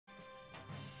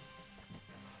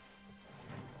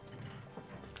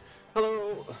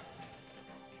Hello!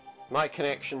 My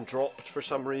connection dropped for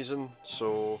some reason,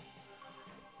 so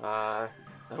I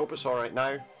hope it's alright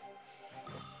now.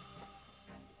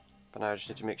 But now I just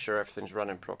need to make sure everything's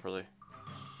running properly.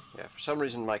 Yeah, for some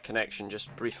reason my connection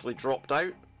just briefly dropped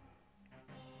out.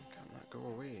 Can that go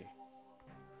away?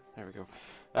 There we go.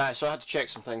 So I had to check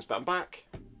some things, but I'm back.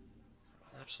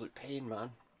 An absolute pain, man.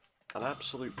 An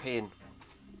absolute pain.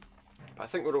 But I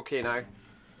think we're okay now.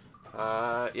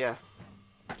 Yeah.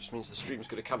 Just means the stream's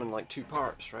going to come in like 2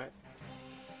 parts, right?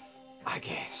 I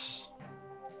guess.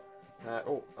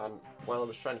 Oh, and while I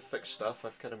was trying to fix stuff,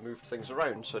 I've kind of moved things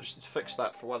around, so I just need to fix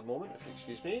that for one moment, if you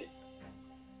excuse me.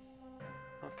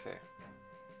 Okay.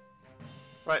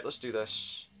 Right, let's do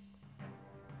this.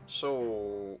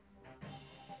 So,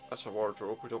 that's a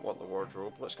wardrobe. We don't want the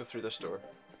wardrobe. Let's go through this door.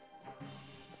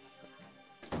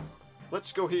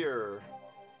 Let's go here.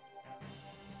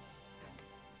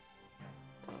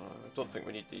 I don't think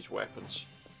we need these weapons.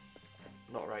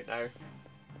 Not right now.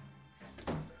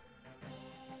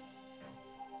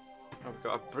 Oh, we've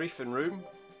got a briefing room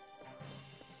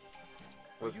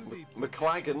with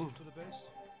McLagan.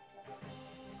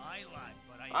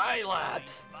 Aye, lad!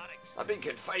 I've been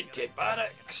confined to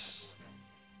barracks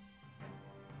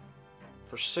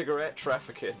for cigarette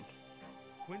trafficking.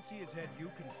 Quincy has had you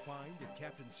confined at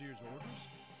Captain Sears' orders?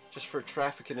 Just for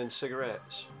trafficking in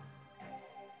cigarettes.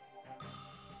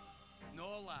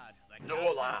 No, lad.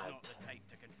 No, lad. Not the type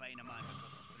to confine a man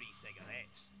because of 3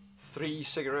 cigarettes. 3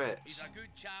 cigarettes. He's a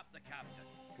good chap, the captain.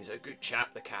 He's a good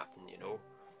chap, the captain, you know.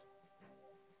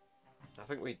 I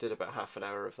think we did about half an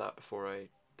hour of that before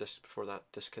before that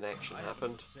disconnection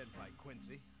happened. Said by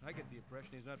Quincy. I get the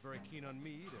impression he's not very keen on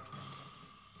me either.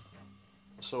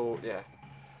 So yeah,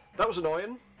 that was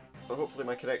annoying, but hopefully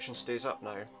my connection stays up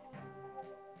now.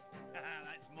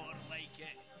 That's more like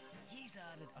it. He's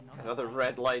added Another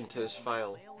red line to his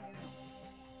file.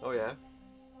 Oh yeah?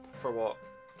 For what?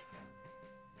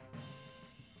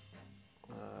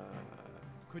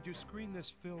 Could you screen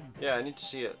this film? Yeah, I need to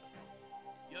see it.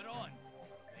 You're on.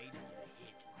 Provided you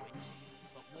hate Quincy.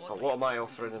 But What am I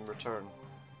offering in return?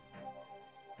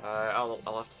 I'll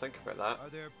have to think about that. Are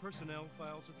there personnel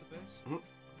files at the base?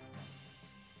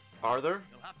 Are there?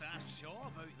 You'll have to ask Shaw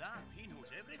about that. He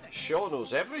knows everything. Shaw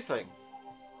knows everything.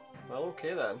 Well,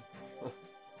 okay then.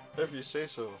 If you say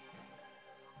so.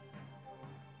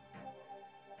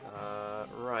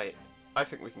 Right. I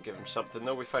think we can give him something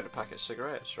though. We found a packet of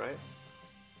cigarettes, right?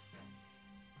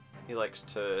 He likes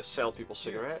to sell people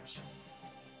cigarettes.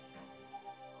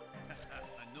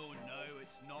 I know now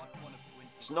it's not one of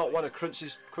Quincy's. It's not one of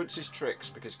Quincy's tricks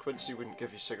because Quincy wouldn't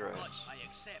give you cigarettes. But I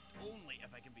accept only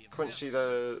if I can be of Quincy,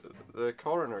 service. the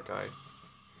coroner guy.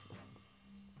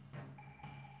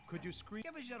 Could you screen?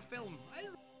 Give us your film.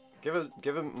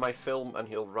 Give him my film and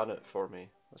he'll run it for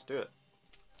me. Let's do it.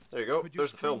 There you go. Could you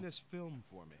There's the film. screen this film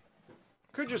for me?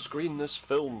 Could you screen this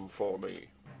film for me?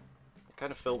 What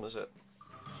kind of film is it?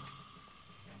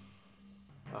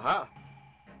 Aha!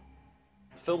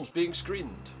 The film's being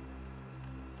screened.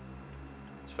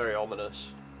 It's very ominous.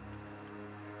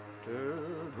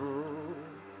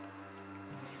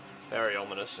 Very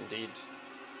ominous indeed.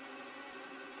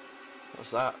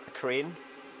 What's that? A crane?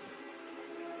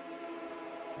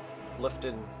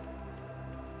 Lifting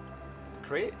the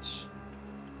crates?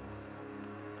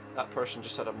 That person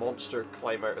just had a monster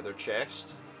climb out of their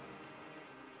chest.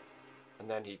 And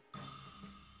then he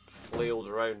flailed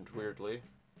around weirdly.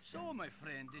 So, my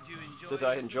friend, did you enjoy? Did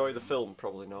I enjoy the film?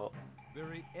 Probably not.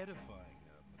 Very edifying,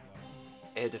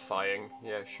 McLaughlin. Edifying,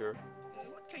 yeah, sure.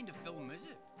 What kind of film is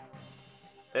it?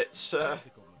 It's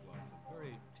Technical, McLaughlin.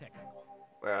 Very technical.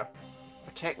 yeah,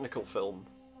 a technical film.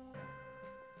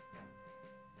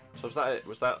 So was that it?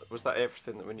 Was that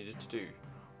everything that we needed to do?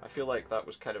 I feel like that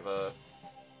was kind of a,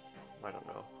 I don't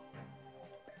know.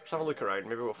 Let's have a look around.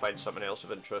 Maybe we'll find something else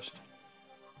of interest.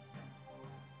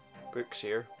 Books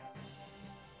here.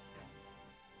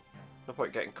 No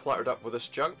point getting cluttered up with this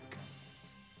junk.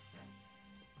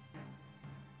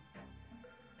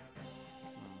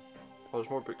 Oh, there's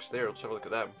more books there. Let's have a look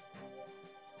at them.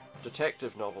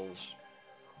 Detective novels.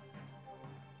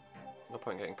 No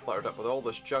point getting cluttered up with all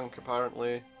this junk,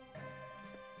 apparently.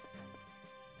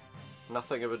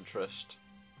 Nothing of interest.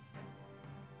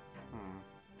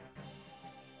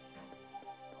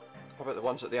 What about the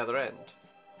ones at the other end?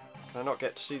 Can I not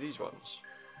get to see these ones?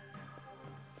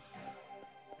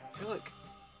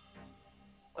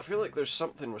 I feel like there's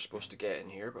something we're supposed to get in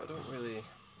here, but I don't really...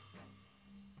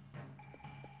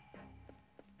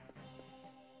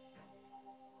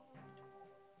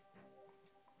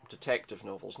 Detective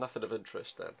novels, nothing of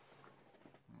interest then.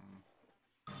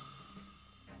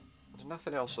 There's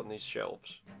nothing else on these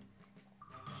shelves.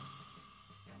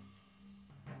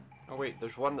 Oh wait,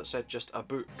 there's one that said just a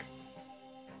book.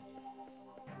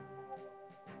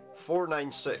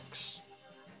 496.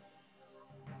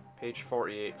 Page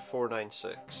 48,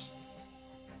 496.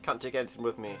 Can't take anything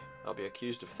with me. I'll be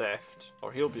accused of theft,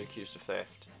 or he'll be accused of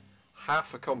theft.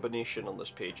 Half a combination on this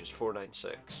page is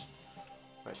 496.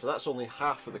 Right, so that's only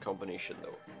half of the combination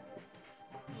though.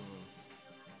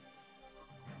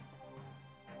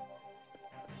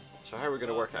 So how are we going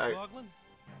to work it out? Boglin?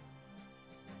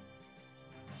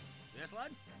 Yes,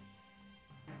 lad?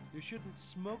 You shouldn't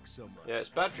smoke so much. Yeah, it's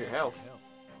bad for your health.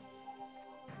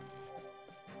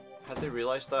 Had they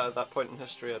realised that at that point in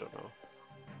history? I don't know.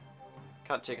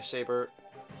 Can't take a saber.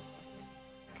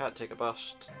 Can't take a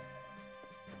bust.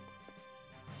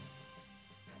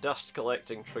 Dust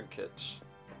collecting trinkets.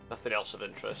 Nothing else of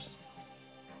interest.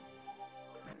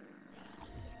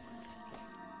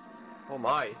 Oh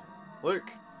my! Look!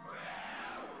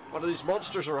 One of these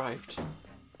monsters arrived!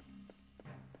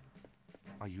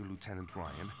 Are you Lieutenant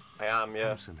Ryan? I am, yeah.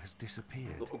 Hampson has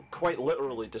disappeared. Quite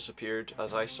literally disappeared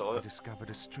as I saw I it. discovered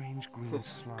a strange green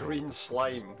slime. Green at the top of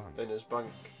slime his bunk. in his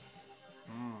bunk.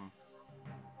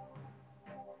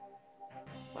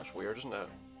 That's weird, isn't it?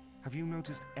 Have you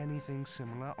noticed anything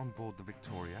similar on board the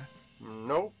Victoria?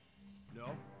 No. No,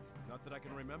 not that I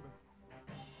can remember.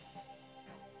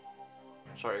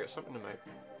 Sorry, I got something in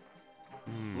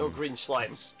my... No green slime.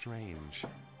 That's strange.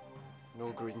 No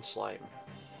green slime.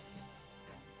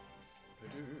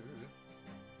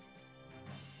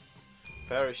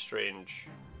 Very strange.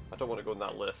 I don't want to go in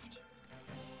that lift.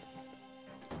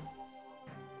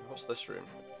 What's this room?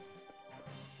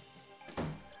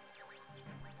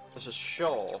 This is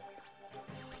Shaw.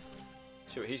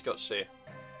 See what he's got to say.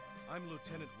 I'm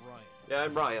Lieutenant Ryan. Yeah,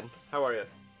 I'm Ryan. How are you?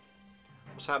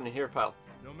 What's happening here, pal?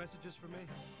 No messages for me?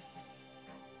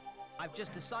 I've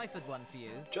just deciphered one for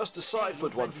you. Just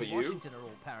deciphered one for you. Washington are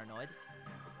all paranoid.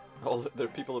 All the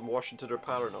people in Washington are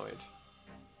paranoid.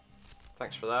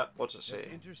 Thanks for that. What's it say?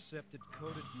 An intercepted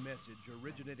coded message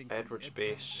originating Edwards from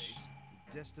base.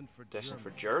 Destined for Destined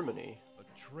Germany. for Germany. A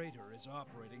traitor is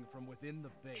operating from within the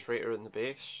base. Traitor in the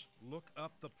base. Look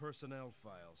up the personnel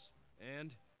files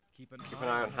and keep an Keep an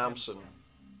eye on Hampson.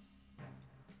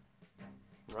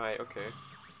 Right, okay.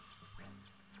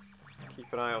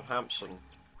 Keep an eye on Hampson.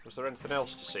 Was there anything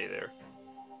else to say there?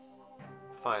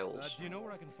 Files. Do you know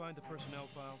where I can find the personnel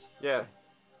files? Yeah.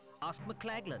 Ask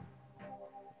McLaglen.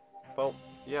 Well,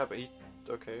 yeah, but he...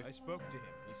 Okay. I spoke to him.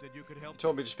 He said you could help. He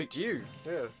told me to speak to you.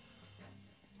 Yeah.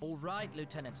 All right,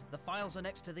 Lieutenant. The files are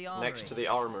next to the armory. Next to the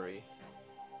armory.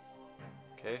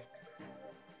 Okay.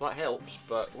 That helps,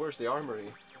 but where's the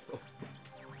armory?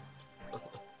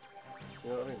 You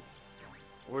know what I mean?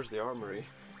 Where's the armory?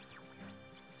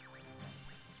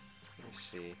 Let me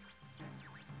see.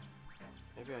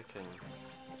 Maybe I can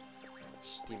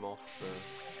steam off the...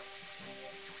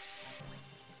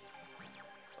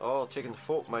 Oh, taking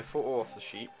the my photo off the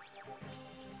sheet.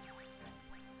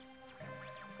 Can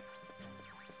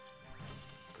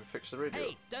we fix the radio?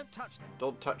 Hey, don't touch them.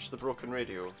 Don't touch the broken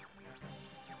radio.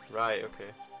 Right,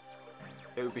 okay.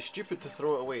 It would be stupid to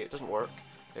throw it away. It doesn't work.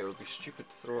 It would be stupid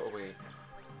to throw it away.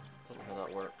 Don't know how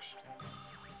that works.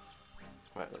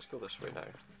 Right, let's go this way now.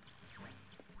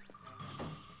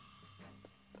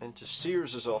 Into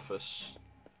Sears's office.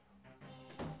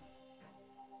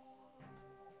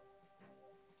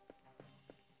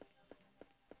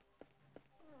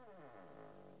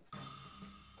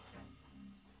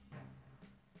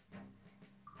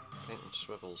 Paint and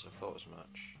swivels, I thought as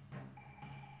much.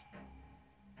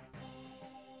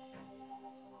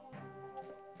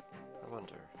 I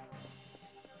wonder.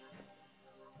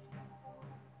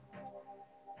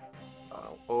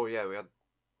 Oh yeah, we had...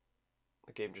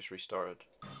 The game just restarted.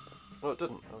 No, it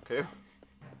didn't. Okay.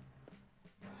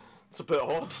 It's a bit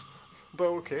odd, but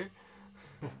okay.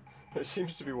 It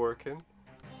seems to be working.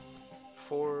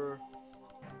 4...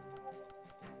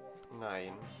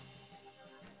 9...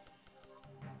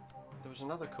 There was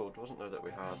another code, wasn't there, that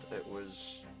we had? It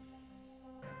was...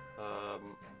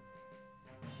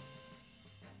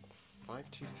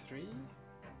 523?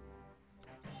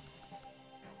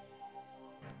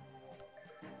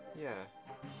 Yeah.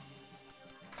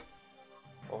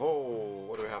 Oh,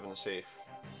 what do we have in the safe?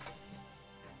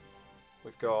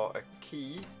 We've got a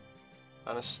key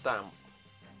and a stamp.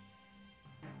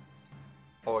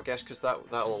 Oh, I guess because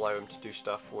that'll allow him to do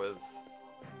stuff with...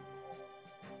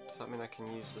 Does that mean I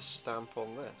can use the stamp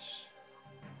on this?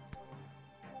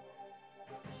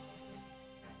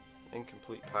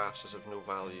 Incomplete pass is of no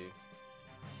value.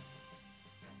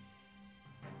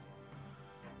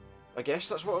 I guess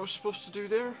that's what I was supposed to do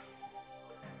there?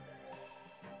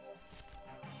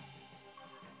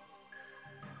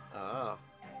 Ah.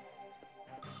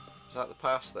 Is that the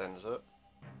past then, is it?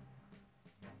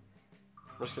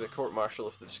 Risking a court-martial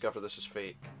if they discover this is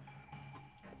fake.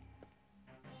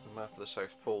 The map of the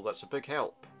South Pole, that's a big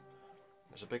help.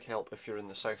 It's a big help if you're in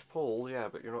the South Pole, yeah,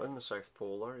 but you're not in the South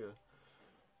Pole, are you?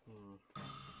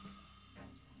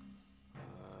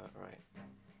 Right.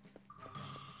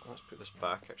 Let's put this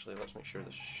back, actually. Let's make sure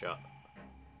this is shut.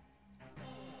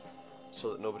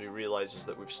 So that nobody realises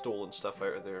that we've stolen stuff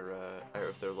out of their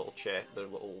little their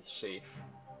little safe.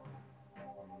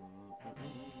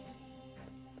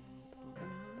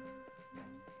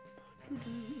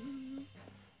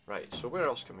 Right, so where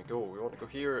else can we go? We want to go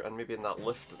here and maybe in that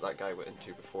lift that guy went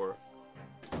into before.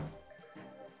 How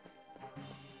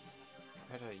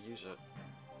do I use it?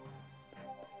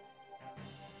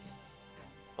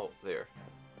 Oh, there.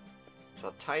 So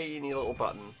a tiny little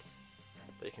button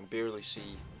that you can barely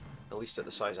see, at least at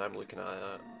the size I'm looking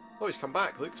at. Oh, he's come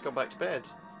back. Look, he's come back to bed.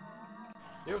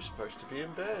 You're supposed to be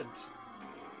in bed.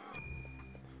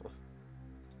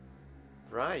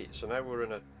 Right, so now we're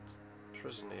in a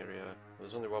prison area.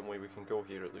 There's only one way we can go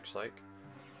here, it looks like.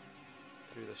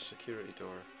 Through this security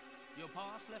door. Your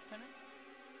pass, Lieutenant?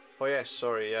 Oh yes,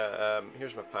 sorry, yeah,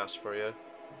 here's my pass for you.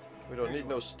 We don't need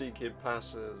no stinking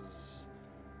passes.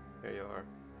 Here you are.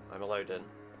 I'm allowed in.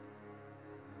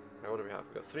 Now what do we have?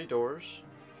 We've got 3 doors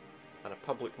and a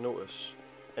public notice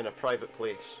in a private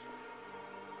place.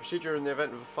 Procedure in the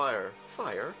event of a fire.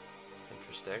 Fire?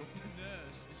 Interesting. The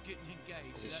nurse is getting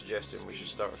engaged. Is he suggesting we should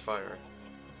start a fire?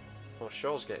 Oh,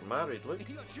 Shaw's getting married, look.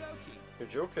 You're joking. You're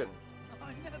joking.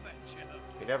 I never joke.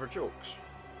 He never jokes.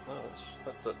 Oh,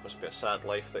 that must be a sad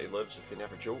life that he lives if he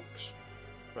never jokes.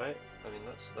 Right? I mean,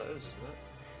 that is, isn't it?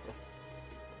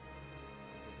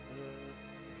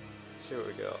 Let's see what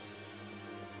we got.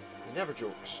 He never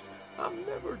jokes. I'm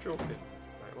never joking.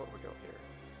 Right, what have we got here?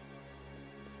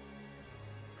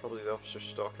 Probably the officer's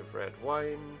stock of red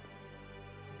wine.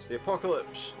 It's the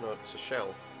apocalypse. No, it's a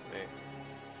shelf, mate.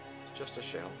 It's just a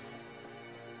shelf.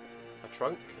 A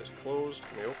trunk is closed.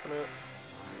 Can we open it?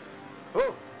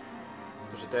 Oh!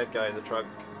 There's a dead guy in the trunk.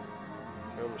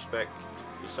 No respect.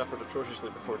 He suffered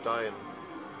atrociously before dying.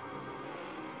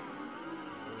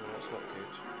 That's not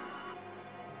good.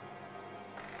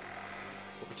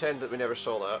 We'll pretend that we never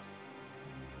saw that.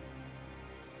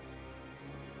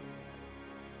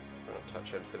 Don't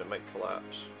touch anything, it might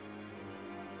collapse.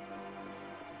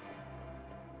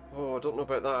 Oh, I don't know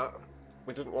about that.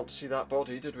 We didn't want to see that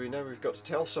body, did we? Now we've got to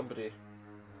tell somebody.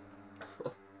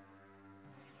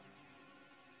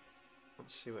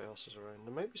 Let's see what else is around.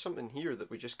 There might be something here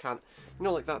that we just can't... You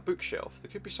know, like that bookshelf.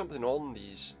 There could be something on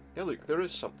these. Yeah, look, there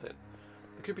is something.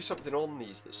 There could be something on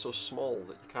these that's so small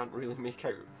that you can't really make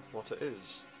out what it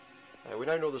is. We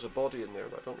now know there's a body in there,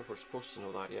 but I don't know if we're supposed to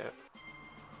know that yet.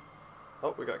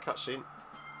 Oh, we got a cutscene.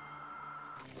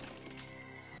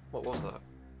 What was that?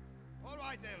 All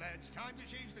right there, lads. Time to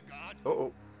change the guard.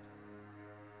 Uh-oh.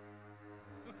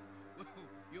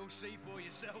 You'll see for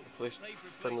yourself. Replaced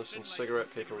Finlayson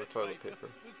cigarette paper with toilet paper.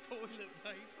 With toilet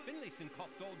paper. Finlayson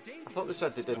coughed all day. I thought they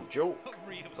said they didn't joke.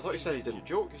 Real I thought he said he didn't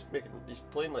joke. He's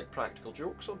playing like practical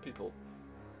jokes on people.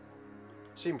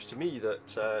 Seems to me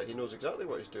that he knows exactly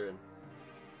what he's doing.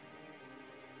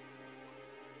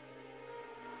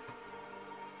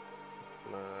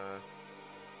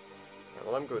 Right,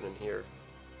 well, I'm going in here.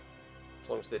 As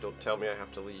long as they don't tell me I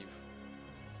have to leave.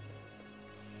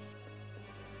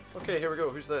 Okay, here we go.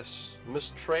 Who's this? Miss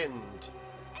Trend.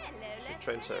 Hello, She's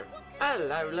Lieutenant. Trendsetter. What can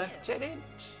Hello, I do?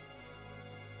 Lieutenant.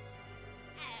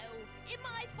 Oh, in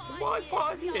my My 5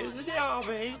 5 years years in the I've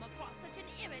army. never come across such an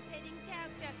irritating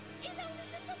character. He's only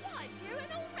just arrived here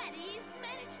and already he's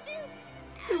managed to...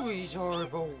 Ooh, he's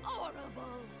horrible. It's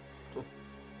horrible.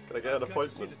 Can I get an Got to see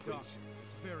appointment, the please? doctor.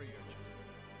 It's very urgent.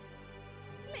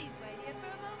 Please wait here for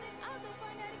a moment. I'll go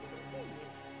find out if he can see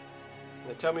you.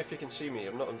 Now, tell me if you can see me.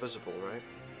 I'm not invisible, right?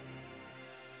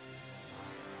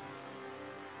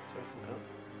 Is there anything else?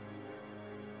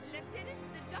 Lieutenant,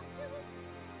 the doctor was...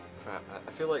 Crap,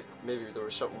 I feel like maybe there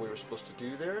was something we were supposed to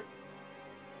do there.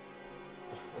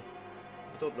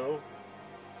 I don't know.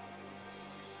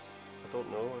 I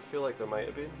feel like there might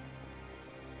have been.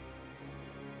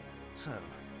 So,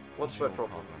 What's my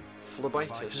problem?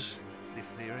 Phlebitis.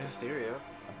 Diphtheria? Diphtheria.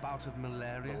 A bout of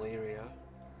malaria? Malaria.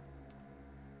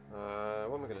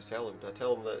 What am I going to tell him? Do I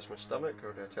tell him that it's my stomach,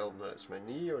 or do I tell him that it's my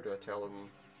knee, or do I tell him...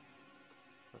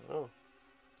 I don't know.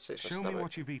 Say it's my Show stomach. me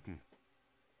what you've eaten.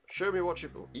 Show me what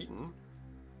you've eaten.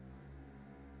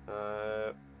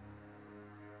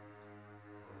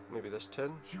 Maybe this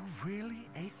tin? You really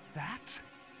ate that?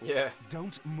 Yeah.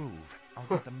 Don't move. I'll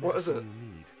get the What is medicine it?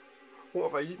 you need. What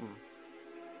have I eaten?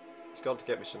 He's gone to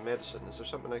get me some medicine. Is there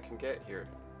something I can get here?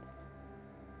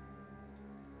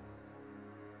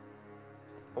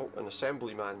 Oh, an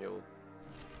assembly manual.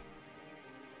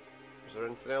 Is there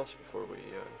anything else before we...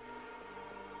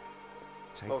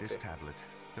 Take this tablet.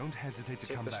 Don't hesitate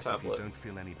to come back if you don't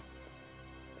feel any...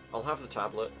 I'll have the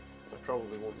tablet. I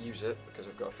probably won't use it because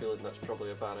I've got a feeling that's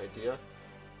probably a bad idea.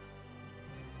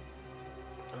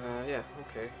 Yeah,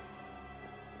 okay.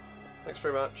 Thanks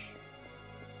very much.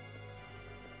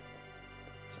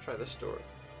 Let's try this door.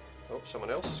 Oh, someone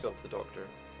else has gone to the doctor.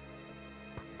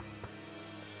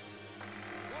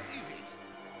 What is it?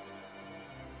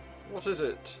 What is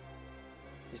it?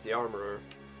 He's the armourer.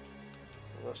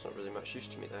 Well, that's not really much use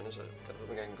to me then, is it? I don't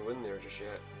think I can go in there just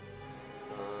yet.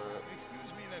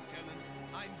 Excuse me, Lieutenant.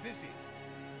 I'm busy.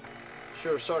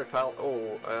 Sure, sorry pal.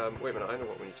 Oh, wait a minute, I know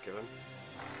what we need to give him.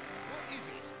 What is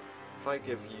it? If I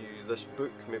give you this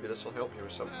book, maybe this will help you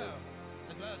with something. Well,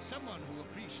 unless someone who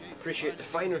appreciates Appreciate the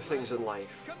finer things in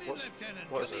life. Come in, Lieutenant.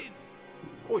 What is it?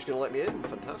 Oh, he's going to let me in.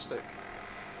 Fantastic.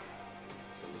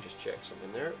 Let me just check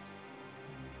something there.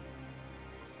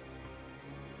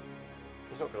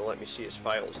 He's not going to let me see his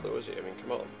files though, is he? I mean,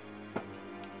 come on.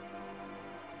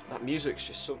 That music's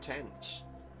just so tense.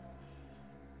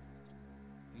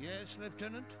 Yes,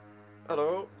 Lieutenant?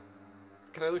 Hello?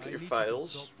 Can I look at your need to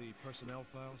files? consult the personnel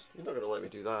files. You're not going to let me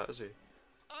do that, is he?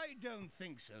 I don't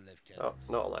think so, Lieutenant. Oh,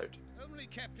 not allowed. Only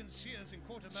Captain Sears and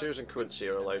Quartermaster... Sears and Quincy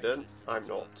are allowed in. I'm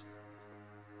not.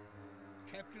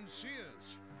 Captain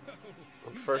Sears?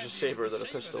 He prefers a saber than a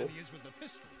pistol.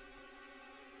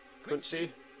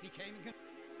 Quincy? He came and...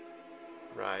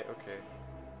 Right, okay.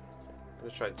 I'm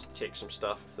gonna try to take some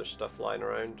stuff if there's stuff lying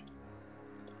around.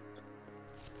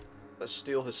 Let's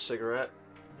steal his cigarette.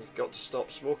 You've got to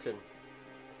stop smoking.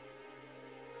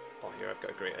 Oh, here, I've got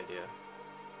a great idea.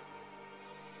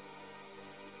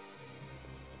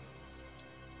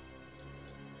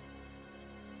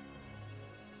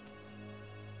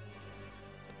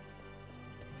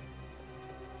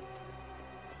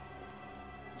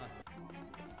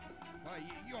 Why,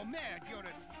 you're mad, you're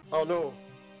a... Oh no!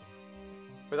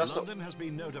 Wait, that's London has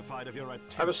been notified of your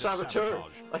attempt I'm a at saboteur!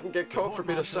 sabotage. I can get The caught for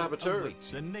being a court-martial saboteur! awaits.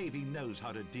 The Navy knows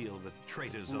how to deal with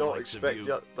traitors the Not likes of expect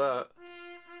you. that.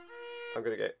 I'm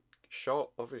gonna get shot,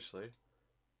 obviously.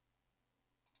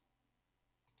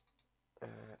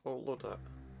 Oh, load that.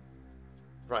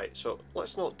 Right, so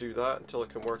let's not do that until I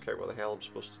can work out what the hell I'm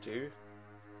supposed to do.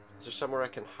 Is there somewhere I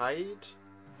can hide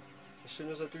as soon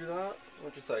as I do that?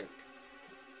 What do you think?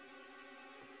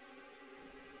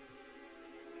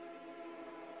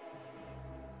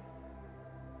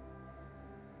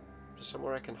 Is there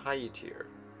somewhere I can hide here?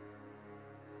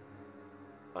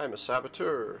 I'm a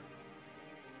saboteur.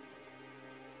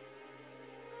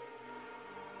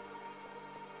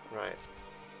 Right.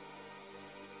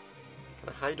 Can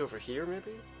I hide over here,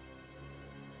 maybe?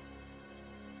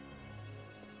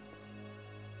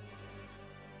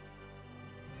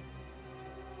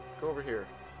 Go over here.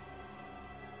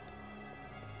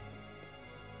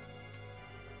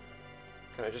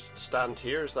 Can I just stand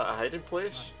here? Is that a hiding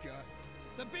place? God.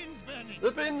 The bin's burning!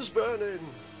 The bin's burning!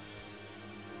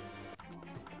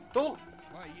 Don't!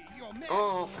 Why, you're mad!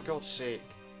 Oh, for God's sake.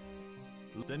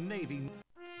 The Navy...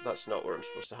 That's not where I'm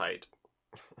supposed to hide.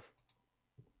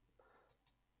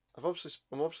 I'm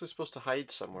obviously supposed to hide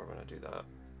somewhere when I do that.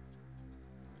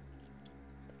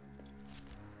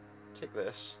 Take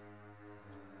this.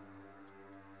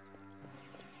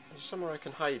 Is there somewhere I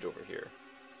can hide over here?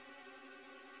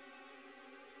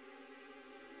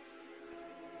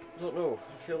 I don't know.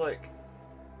 I feel like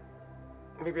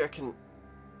maybe I can...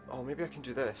 Oh, maybe I can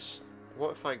do this.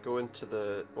 What if I go into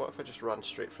the... What if I just run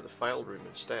straight for the file room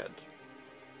instead?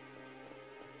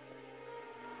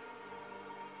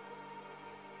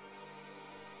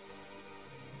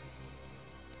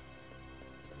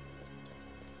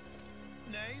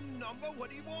 Name, number, what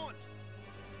do you want?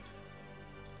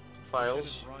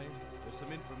 Files. Lieutenant Ryan, there's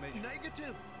some information.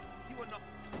 Negative! You are not...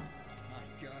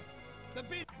 My God. The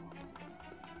bin...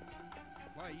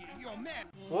 Why, you're mad!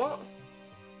 What?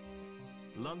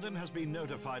 London has been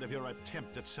notified of your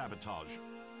attempt at sabotage.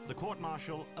 The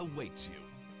court-martial awaits you.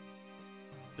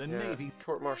 The Navy...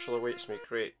 Court-martial awaits me.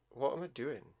 Great. What am I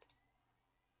doing?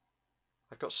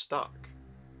 I've got stuck,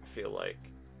 I feel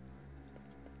like.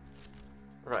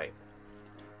 Right.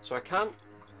 So I can't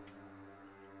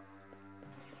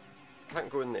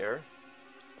go in there.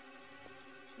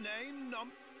 Name,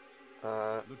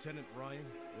 Lieutenant Ryan,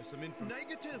 there's some information.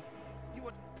 Negative! You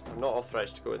are... I'm not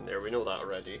authorized to go in there, we know that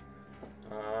already.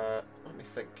 Let me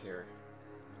think here.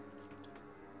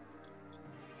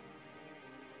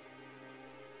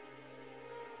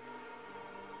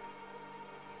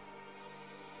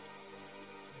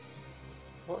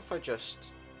 What if I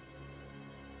just...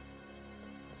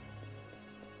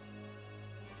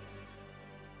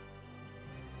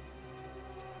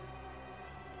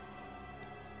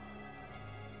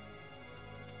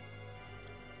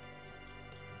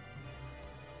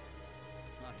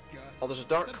 Oh, there's a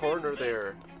dark corner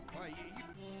there. Why, you...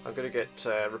 I'm gonna get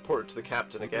reported to the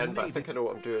captain again, but I think I know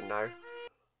what I'm doing now.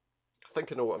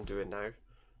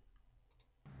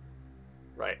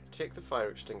 Right, take the fire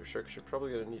extinguisher, because you're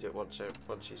probably going to need it once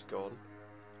he's gone.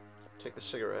 Take the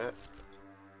cigarette.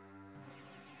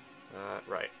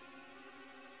 Right.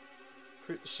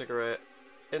 Put the cigarette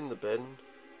in the bin,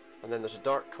 and then there's a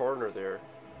dark corner there.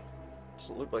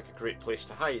 Doesn't look like a great place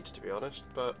to hide, to be honest,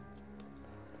 but...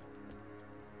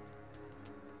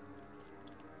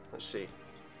 Let's see.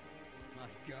 My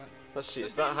God. Let's see,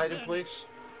 is that a hiding place?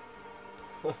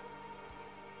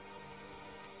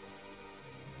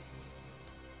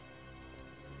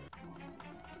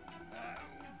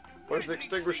 Where's the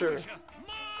extinguisher?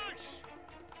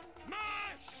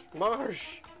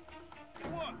 Marsh!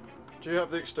 What? Do you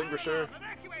have the extinguisher?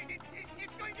 Evacuate!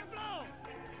 It's going to blow!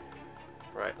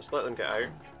 Right, let's let them get out.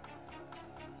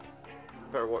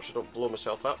 Better watch I don't blow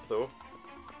myself up, though. Is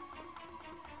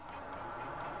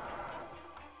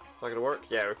that gonna work?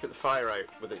 Yeah, we put the fire out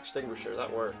with the extinguisher.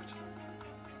 That worked.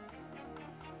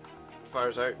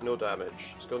 Fire's out, no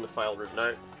damage. Let's go in the file room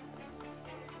now.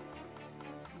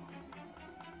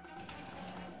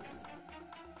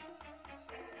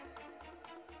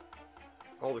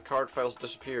 All the card files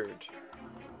disappeared.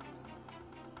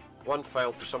 One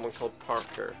file for someone called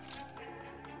Parker.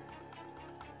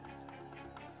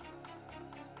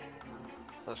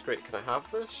 That's great. Can I have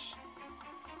this?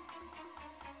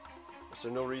 Is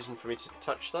there no reason for me to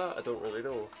touch that? I don't really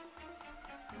know.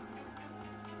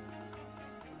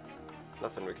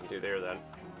 Nothing we can do there then.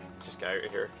 Let's just get out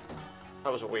of here.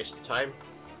 That was a waste of time.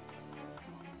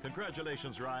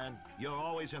 Congratulations, Ryan. You're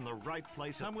always in the right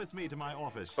place. Come with me to my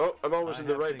office. Oh, I'm always in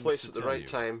the right things place to at the tell right you.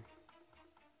 time.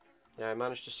 Yeah, I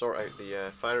managed to sort out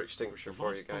the fire extinguisher The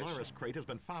for you guys. Polaris crate has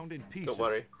been found in pieces. Don't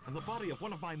worry. And the body of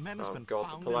one of my men has Oh been god,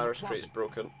 found the Polaris in the crate's closet.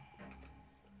 broken.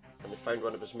 And they found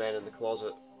one of his men in the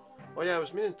closet. Oh yeah, I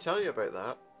was meaning to tell you about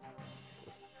that.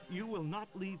 You will not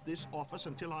leave this office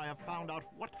until I have found out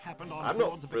what happened on I'm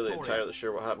board not the really Victoria. entirely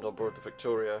sure what happened on board the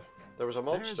Victoria. There was a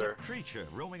monster. There's a creature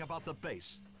roaming about the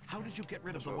base. How did you get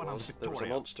rid of That's the what one it on was. the There was a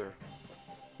Victoria? monster.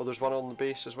 Well, there's one on the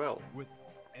base as well. With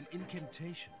an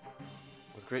incantation.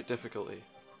 With great difficulty.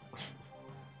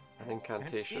 An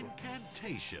incantation. An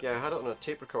incantation. Yeah, I had it on a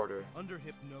tape recorder. Under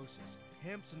hypnosis,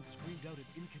 Hampson screamed out an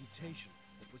incantation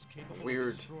that was capable Weird.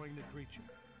 of destroying the creature.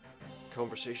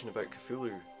 Conversation about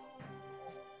Cthulhu.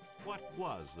 What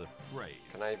was the phrase?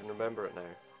 Can I even remember it now?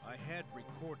 I had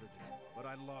recorded it, but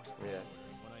I lost the Yeah.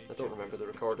 recording when I don't remember the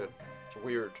recording. It's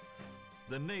weird.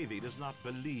 The Navy does not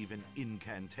believe in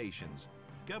incantations.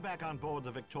 Go back on board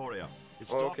the Victoria.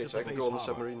 It's Oh, docked okay, at so I the can base go on the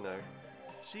harbor. submarine now.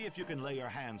 See if you can lay your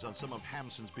hands on some of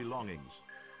Hampson's belongings.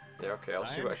 Yeah, okay, I'll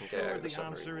see what I can get out of the sure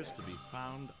the submarine. answer is to be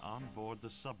found on board the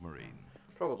submarine.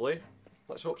 Probably.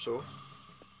 Let's hope so.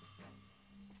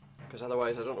 Because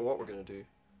otherwise I don't know what we're going to do.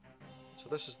 So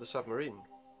this is the submarine.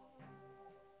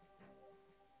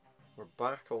 We're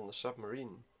back on the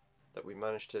submarine that we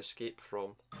managed to escape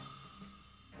from.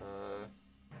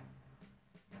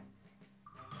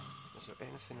 Is there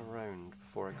anything around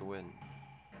before I go in?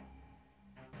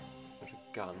 There's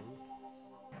a gun.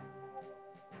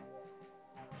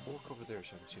 Walk over there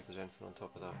so I can see if there's anything on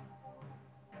top of that.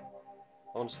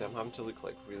 Honestly, I'm having to look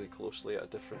like really closely at a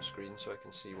different screen so I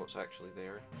can see what's actually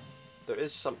there. There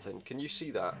is something. Can you see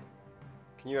that?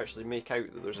 Can you actually make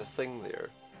out that there's a thing there?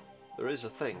 There is a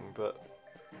thing, but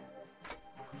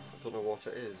I don't know what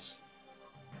it is.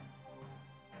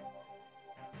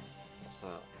 What's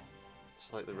that?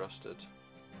 Slightly rusted.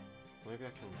 Maybe I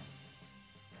can...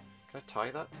 Can I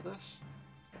tie that to this?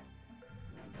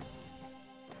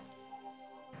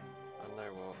 And now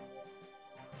what?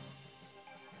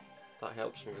 That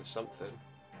helps me with something.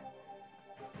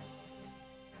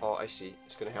 Oh, I see.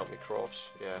 It's going to help me cross.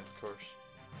 Yeah, of course.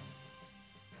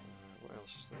 What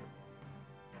else is there?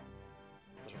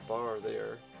 There's a bar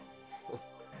there.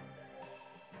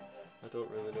 I don't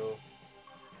really know.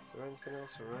 Is there anything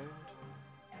else around?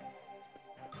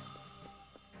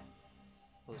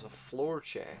 Well, there's a floor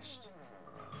chest.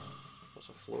 What's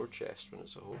a floor chest when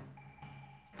it's a hole?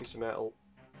 Piece of metal,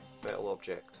 metal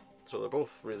object. So they're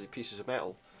both really pieces of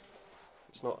metal.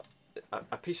 It's not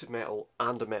a piece of metal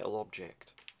and a metal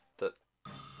object that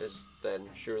is then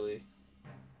surely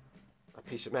a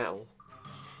piece of metal.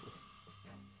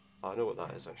 Oh, I know what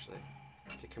that is actually.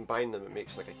 If you combine them, it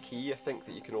makes like a key, I think,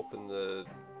 that you can open the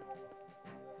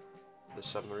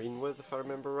submarine with, if I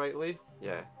remember rightly.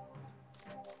 Yeah.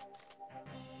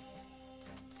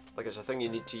 Like it's a thing you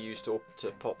need to use to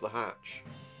pop the hatch.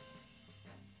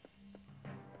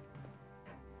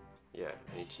 Yeah,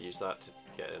 I need to use that to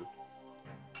get in.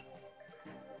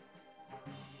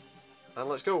 And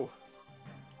let's go.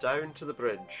 Down to the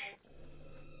bridge.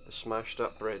 The smashed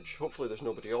up bridge. Hopefully there's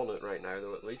nobody on it right now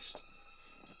though, at least.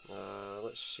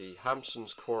 Let's see.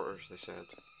 Hampson's quarters, they said.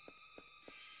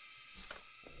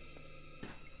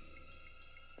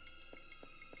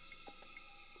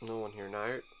 No one here now.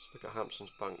 Let's look at Hampson's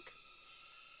bunk.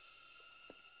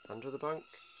 Under the bunk?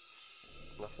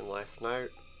 Nothing left now.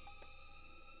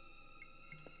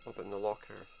 Up in the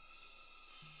locker.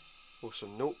 Oh,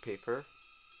 some note paper.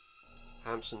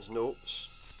 Hampson's notes.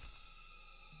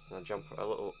 And a jumper,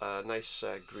 a nice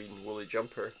green woolly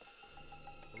jumper.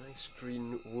 A nice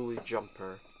green woolly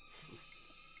jumper.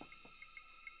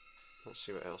 Let's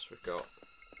see what else we've got.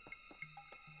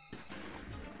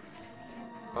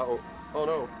 Uh-oh. Oh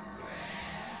no! What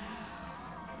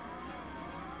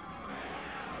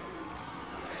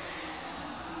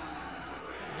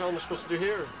the hell am I supposed to do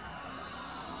here?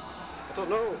 I don't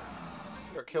know.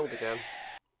 I got killed again.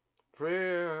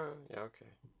 Yeah, okay.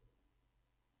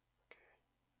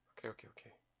 Okay.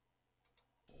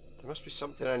 There must be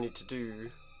something I need to do.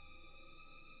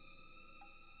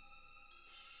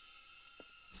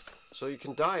 So you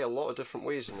can die a lot of different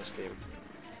ways in this game.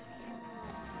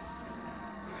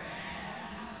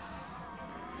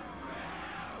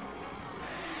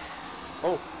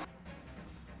 Oh!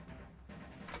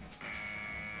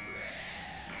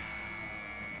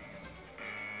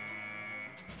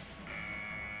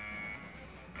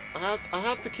 I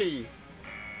had the key.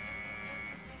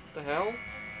 The hell?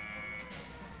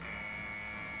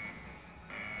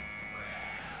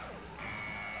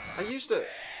 I used it.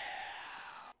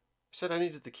 I said I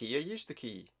needed the key. I used the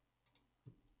key.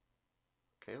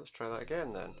 Okay, let's try that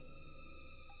again then.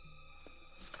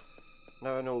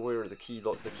 Now I know where the key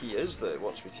is that it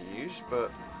wants me to use,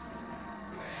 but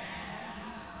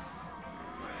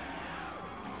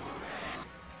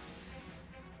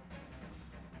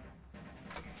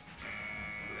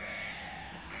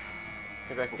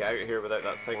maybe I can get out of here without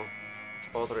that thing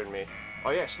bothering me.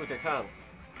 Oh yes, look, I can.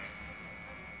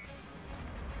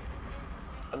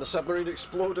 And the submarine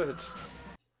exploded.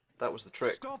 That was the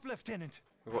trick. Stop, Lieutenant.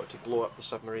 We wanted to blow up the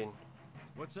submarine.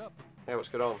 What's up? Yeah, what's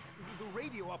going on? The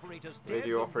radio operator's dead.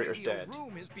 Radio operator's dead. The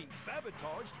room is being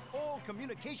sabotaged. All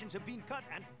communications have been cut,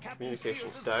 and Captain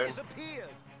Communications Sears down. has disappeared.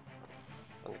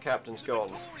 And the captain's gone.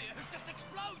 Victoria has just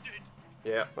exploded!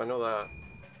 Yeah, I know that.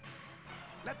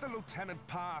 Let the lieutenant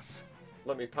pass.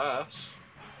 Let me pass.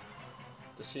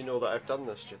 Does he know that I've done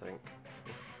this, do you think?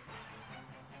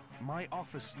 My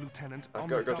office, Lieutenant. I've on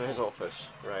got to the go to his double. office.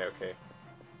 Right, okay.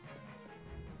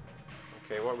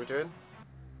 Okay, what are we doing?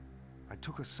 I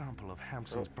took a sample of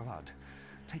Hampson's blood.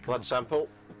 Take a Blood look. sample.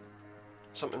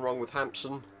 Something wrong with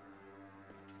Hampson.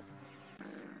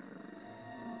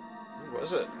 Ooh, what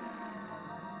is it?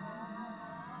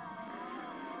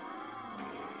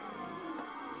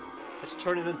 It's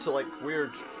turning into like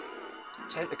weird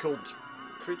tentacled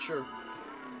creature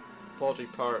body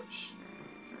parts.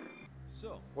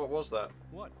 So, What was that?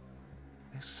 what?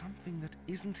 There's something that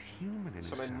isn't human in his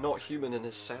Something cells. not human in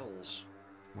his cells.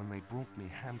 When they brought me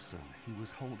Hampson, he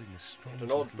was holding a strange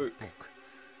an odd little book.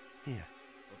 A Here.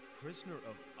 prisoner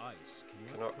of ice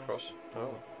Cannot cross.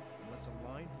 Oh. unless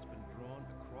a line has been drawn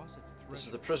across its threshold. This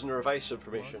is the prisoner of ice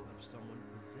information. Blood of someone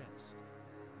possessed.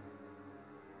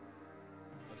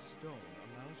 A stone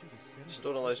allows you to send the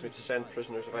Stone allows me to send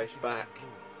prisoners of ice back.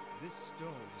 This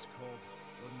stone is called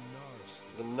the Nar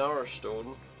stone. The Nar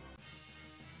stone.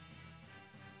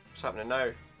 What's happening now?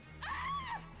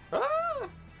 Ah!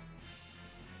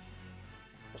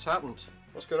 What's happened?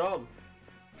 What's going on?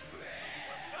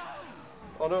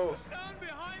 Oh no! Stand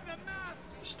behind the map!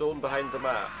 The stone behind the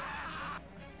map.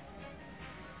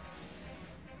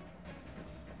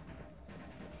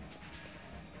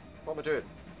 What am I doing?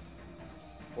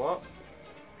 What?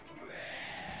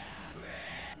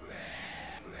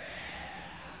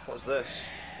 What's this?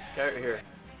 Get out of here.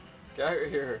 Get out of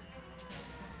here.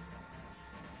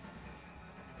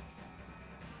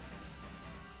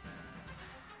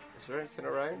 Is there anything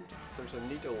around? There's a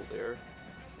needle there.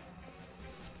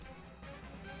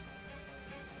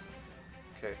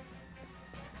 Okay.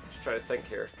 Let's try to think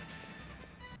here.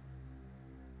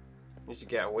 Need to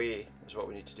get away is what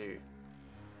we need to do.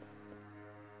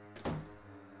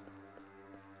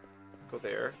 Go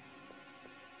there.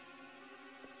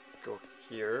 Go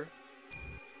here.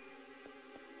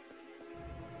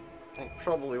 I think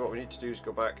probably what we need to do is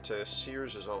go back to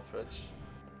Sears's office.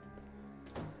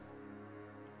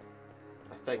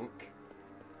 I think.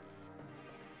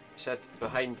 He said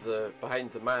behind the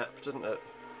map, didn't it?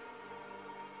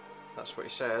 That's what he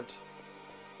said.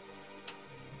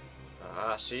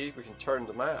 Ah, see, we can turn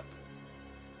the map.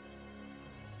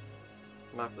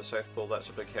 Map of the South Pole, that's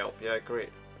a big help. Yeah, great.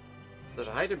 There's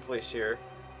a hiding place here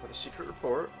with a secret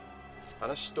report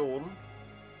and a stone.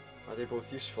 Are they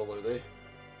both useful, are they?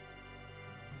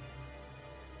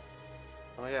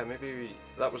 Oh yeah, maybe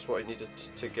that was what I needed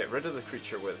to get rid of the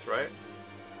creature with, right?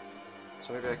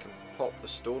 So maybe I can pop the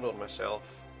stone on myself.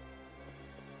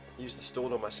 Use the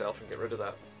stone on myself and get rid of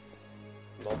that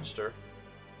monster.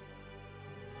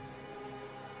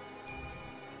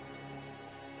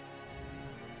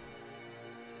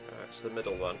 It's the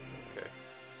middle one. Okay.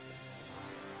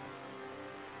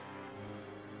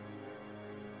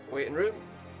 Waiting room,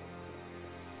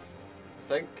 I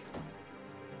think.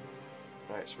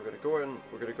 Right, so we're gonna go in.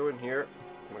 We're gonna go in here.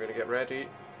 And we're gonna get ready.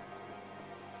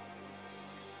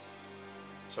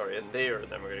 Sorry, in there, and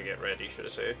then we're gonna get ready. Should I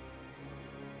say?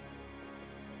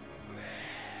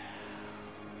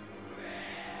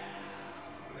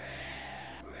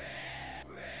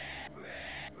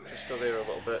 Just go there a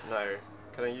little bit now.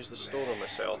 Can I use the stone on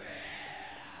myself?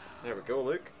 There we go,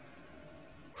 Luke.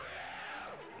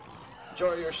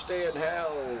 Enjoy your stay in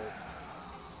hell!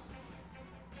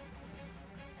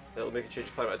 It'll make a change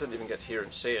of climate. I didn't even get to hear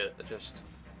him say it. I just...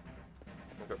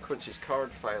 I've got Quincy's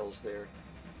card files there.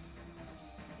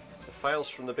 The files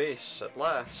from the base, at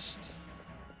last.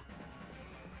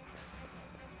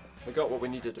 We got what we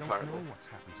needed, apparently. Don't know what's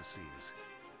happened to Sears,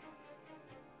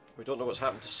 We don't know what's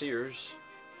happened to Sears.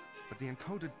 but the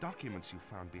encoded documents you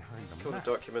found behind the Encoded map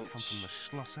documents. come from the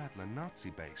Schloss Adler Nazi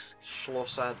base.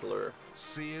 Schloss Adler.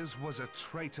 Sears was a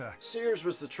traitor. Sears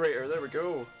was the traitor, there we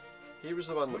go. He was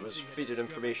the one that was feeding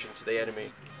information to the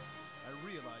enemy. I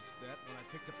realized that when I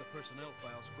picked up the personnel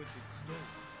files Quincy had stolen.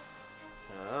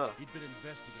 Ah. He'd been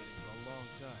investigating for a long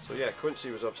time. So yeah,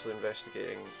 Quincy was obviously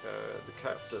investigating the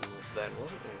captain then,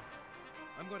 wasn't he?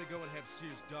 I'm going to go and have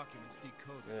Sears' documents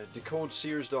decoded. Decode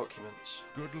Sears documents.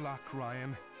 Good luck,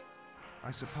 Ryan.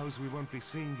 I suppose we won't be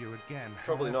seeing you again.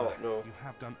 Probably However, not, no. You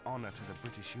have done honor to the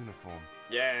British uniform.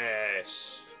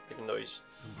 Yes! Even though he's...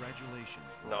 Congratulations.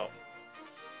 No.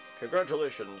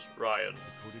 Congratulations, Ryan.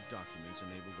 Decoded documents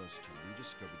enabled us to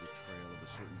rediscover the trail of a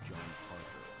certain John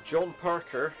Parker. John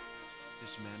Parker,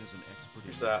 This man is an expert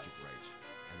Who's in that? magic rites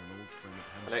and an old friend of an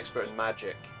Hamsun's. expert in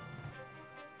magic.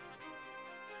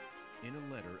 In a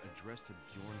letter addressed to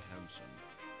Bjorn Hamsun,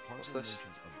 What's Parker this?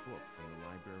 mentions a book from the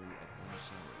library at Buenos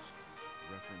Aires.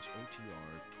 Reference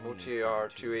OTR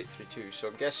OTR 2832. So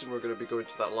I'm guessing we're going to be going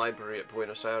to that library at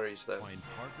Buenos Aires then. Find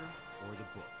Parker or the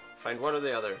book. Find one or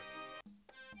the other.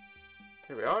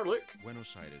 Here we are, look.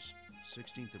 Buenos Aires,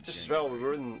 16th of Just as well,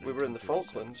 January, we were in the 1937.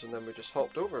 Falklands and then we just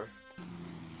hopped over.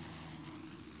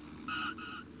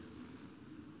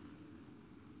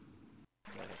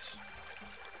 Nice.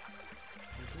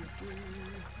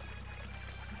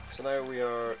 So now we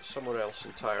are somewhere else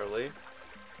entirely.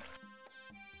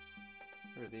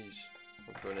 Who are these?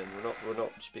 We're going in. We're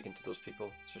not speaking to those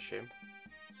people. It's a shame.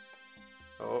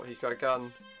 Oh, he's got a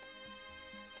gun.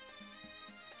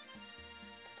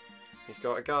 He's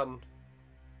got a gun. What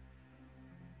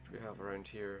do we have around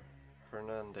here?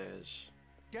 Hernandez.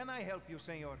 Can I help you,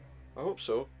 senor? I hope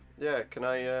so. Yeah, can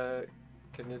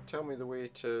you tell me the way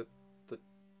to the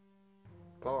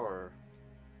bar?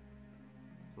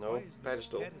 No? Why is this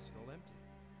Pedestal. pedestal empty?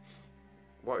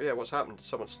 What, yeah, what's happened? Did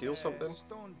someone steal something?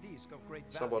 Stone disc of great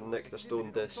Someone value was nicked a stone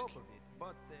exhibited on disc. top of it,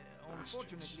 but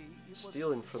unfortunately, it was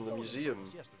Stealing from the stolen museum.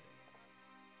 us yesterday.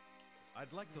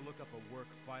 I'd like to look up a work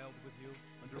filed with you.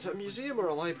 Under Is it a reference museum or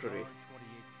a library? OTR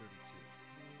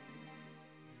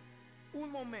 2832.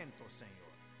 Un momento, senor.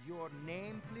 Your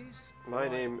name, please? My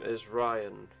name is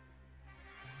Ryan.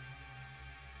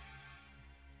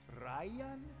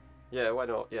 Ryan? Yeah, why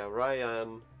not? Yeah,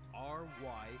 Ryan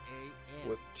R-Y-A-N.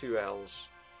 with 2 L's.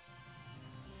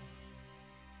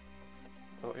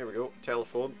 Oh, here we go.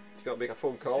 Telephone. You gotta make a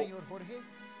phone call. Senor Jorge?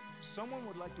 Someone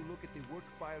would like to look at the work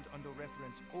filed under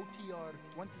reference OTR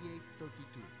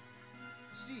 2832.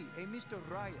 See, a Mr.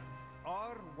 Ryan.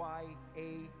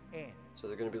 R-Y-A-N. So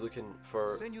they're gonna be looking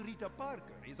for... Senorita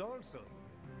Parker is also.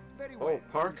 Very Oh, well. we'll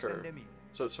Parker. send them in.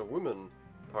 So it's a woman,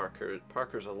 Parker.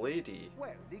 Parker's a lady.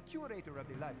 Well, the curator of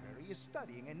the library is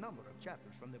studying a number of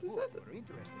chapters from the Is book that we're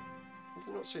interested in.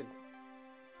 Did not say...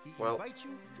 He Well, invites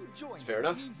you to join it's fair him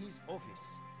enough. in his office.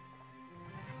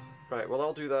 Right, well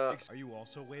I'll do that. Are you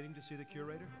also waiting to see the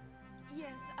curator?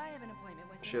 Yes, I have an appointment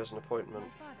with him. She has an appointment.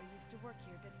 My father used to work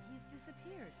here, but he's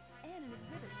disappeared. And an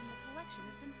exhibit from the collection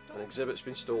has been An stolen. exhibit's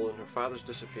been stolen, her father's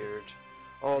disappeared.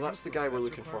 Oh, that's the guy we're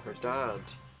looking for, her dad.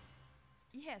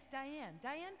 Yes, Diane.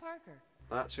 Diane Parker.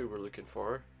 That's who we're looking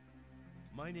for.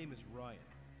 My name is Ryan.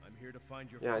 I'm here to find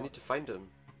your Yeah, I father. need to find him.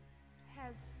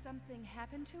 Has something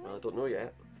happened to him? Well, I don't know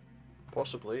yet.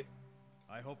 Possibly.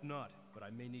 I hope not. but I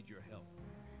may need your help.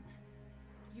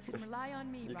 You can rely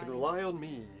on me, You can Riley. rely on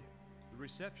me. The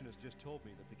receptionist just told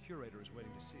me that the curator is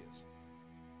waiting to see us.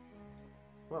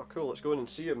 Well, cool. Let's go in and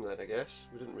see him then, I guess.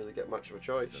 We didn't really get much of a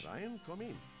choice. Mr. Ryan, come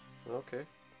in. Okay.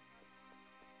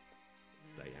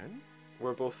 Diane?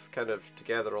 We're both kind of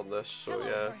together on this, so Hello,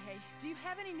 yeah. Jorge. Do you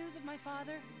have any news of my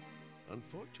father?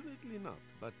 Unfortunately not,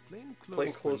 but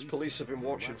Plainclothes police have been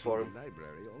watching for him. The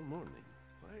library all morning.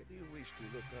 Why do you wish to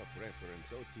look up reference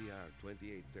OTR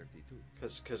 2832?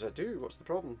 Because I do. What's the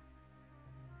problem?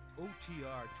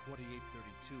 OTR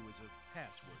 2832 is a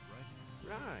password, right?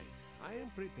 Right. I am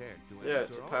prepared to Yeah, answer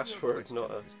it's a all password, your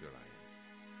not a... questions, Mr. Ryan.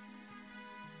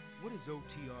 What is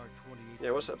OTR 2832?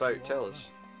 Yeah, what's it about? Tell us.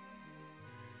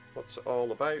 What's it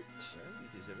all about? Well,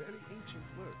 it is a very ancient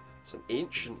work. It's an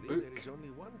ancient Unfortunately, book. There is only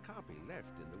one copy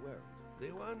left in the world.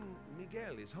 The one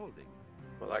Miguel is holding.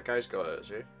 Well, that guy's got it, has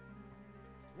he?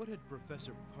 What had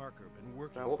Professor Parker been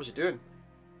working Now, what was he doing?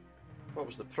 What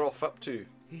was the prof up to?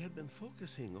 He had been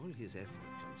focusing all his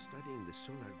efforts on studying the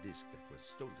solar disk that was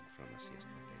stolen from us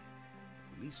yesterday.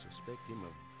 The police suspect him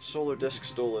of Solar disk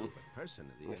stolen. but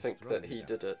personally, I think that he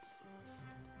did it.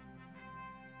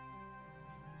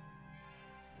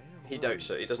 He doubts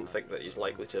it. He doesn't think that he's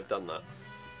likely to have done that.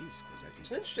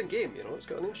 It's an interesting game, you know. It's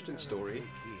got an interesting story,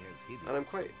 and I'm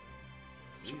quite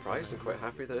surprised and quite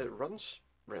happy that it runs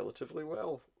relatively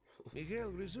well. Miguel,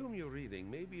 resume your reading.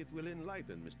 Maybe it will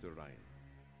enlighten Mr. Ryan.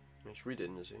 He's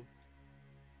reading, is he?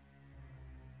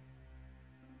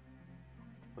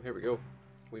 Oh, here we go.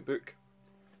 We book.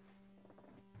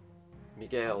 A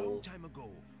Miguel. long time ago,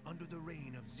 under the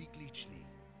reign of Ziklichli,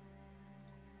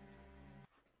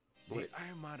 the Wait.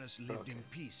 Armadas lived Okay. in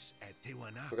peace at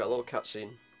Tiwanaku We've got a little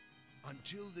cutscene.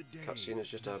 until the day Cutscene is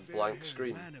just the a blank fair-haired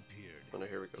screen. man appeared. Oh no,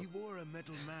 here we He go. wore a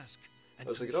metal mask and I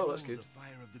was thinking, oh, that's controlled good. the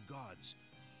fire of the gods,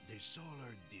 the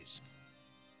solar disk.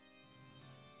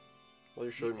 All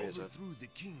you're He showing me is that. overthrew the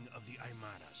king of the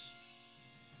Aymaras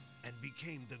and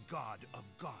became the god of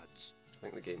gods, I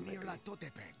think the game might be.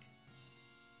 Nyarlathotepec,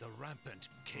 the rampant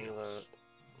chaos. Nyarla-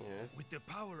 Yeah. With the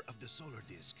power of the solar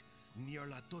disk,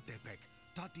 Nyarlathotepec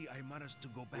taught the Aymaras to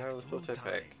go back through Nyarlathotep.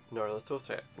 time,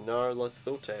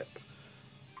 Nyarlathotep.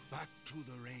 back to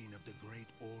the reign of the great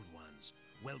old ones,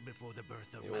 well before the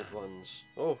birth of The man. old ones.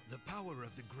 Oh, The power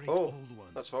of the great Oh, old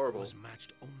ones that's horrible. was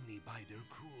matched only by their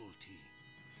cruelty.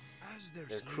 As their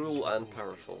they're slaves cruel and ruled,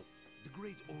 powerful. The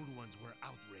great old ones were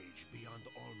outraged beyond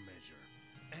all measure,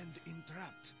 and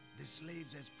entrapped the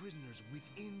slaves as prisoners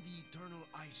within the eternal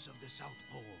ice of the South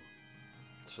Pole.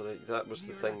 So that was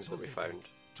the things that we found.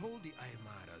 Told the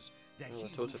Aymaras that he who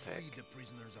Nyarlathotep. freed the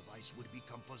prisoners of ice would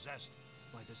become possessed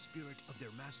by the spirit of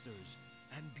their masters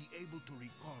and be able to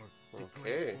recall the Okay.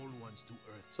 great old ones to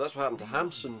Earth. So that's what happened to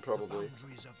beyond Hamsun, probably. The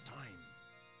boundaries of time.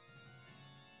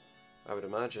 I would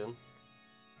imagine.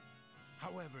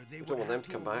 However, they We would don't want have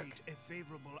them to come back. await a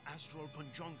favorable astral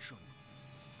conjunction.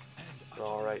 And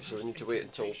Alright, so we need to wait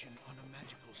until incantation on a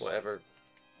magical site. whatever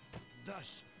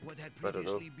Thus, what had I don't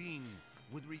know. previously been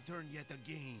would return yet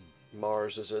again.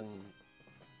 Mars is in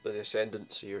the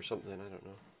ascendancy or something. I don't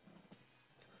know.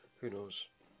 Who knows?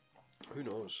 Who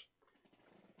knows?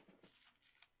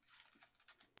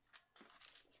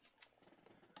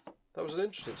 That was an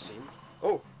interesting scene.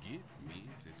 Oh, Give me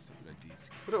the solar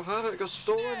disk. we don't have it. It got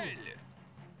stolen.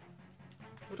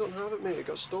 We don't have it, mate. It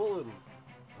got stolen.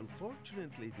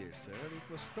 Unfortunately, dear sir,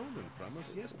 it was stolen from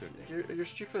us yesterday. You're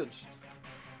stupid.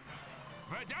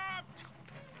 Adapt!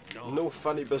 No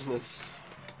funny business.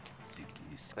 The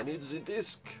disk. I need the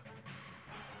disc.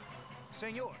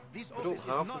 Senor, this We don't office is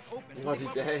have not open the to bloody the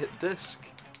public. disc.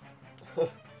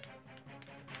 Not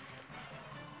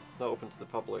open to the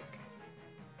public.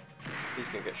 He's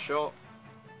gonna get shot.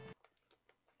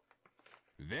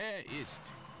 Where is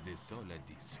the solar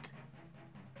disk?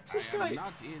 What's this I guy? am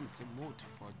not in the mood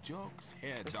for jokes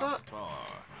here, Is that-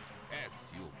 Doctor.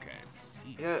 As you can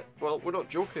see. Yeah, well, we're not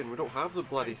joking. We don't have the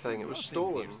bloody thing. It was Nothing,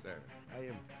 stolen. dear sir. I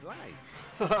am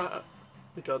blind.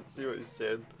 You can't see what he's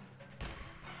saying.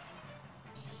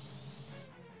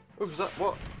 Oh, was that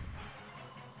what?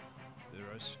 There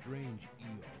are strange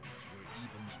eons where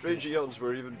even Strange eons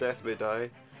where even death may die.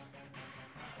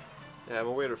 Yeah, I'm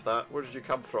aware of that. Where did you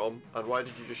come from? And why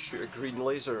did you just shoot a green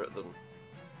laser at them?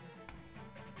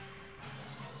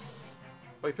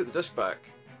 Oh, he put the disc back.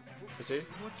 Is he?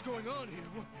 What's going on here?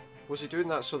 Was he doing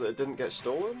that so that it didn't get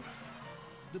stolen?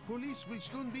 The police will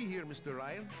soon be here, Mr.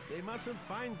 Ryan. They mustn't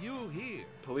find you here.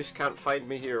 Police can't find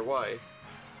me here. Why?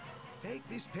 Take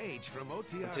this page from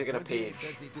OTR. I'm taking a page.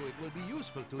 2832. It will be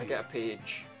useful to I you. get a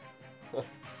page.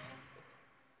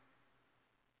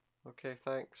 Okay,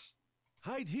 thanks.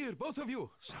 Hide here, both of you.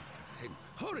 Something.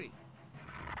 Hurry!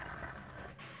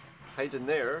 hide in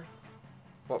there.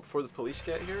 What, before the police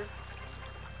get here?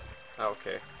 Ah,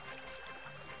 okay.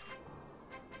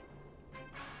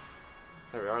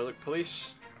 There we are, look,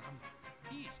 police.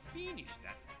 He's finished.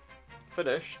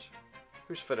 Finished?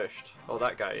 Who's finished? Oh,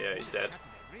 that guy, yeah, he's dead.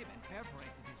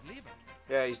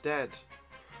 Yeah, he's dead.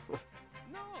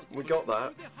 No, We got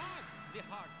that. The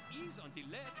heart is on the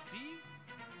left, see?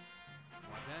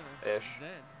 Whatever. Ish. Then,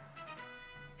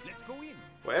 let's go in.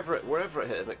 Wherever it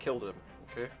hit him, it killed him.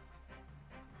 Okay.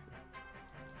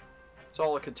 That's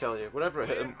all I can tell you. Wherever it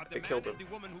hit him, it killed him. The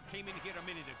woman who came in here a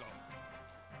minute ago.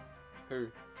 Who?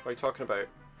 What are you talking about?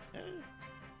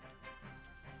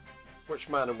 Which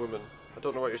man and woman? I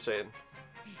don't know what you're saying.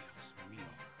 Dios mío.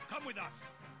 Come with us.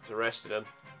 He's arrested him.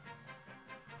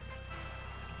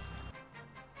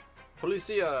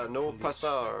 Policia, no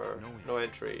pasar, no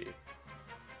entry.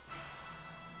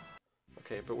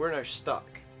 Okay, but we're now stuck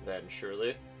then,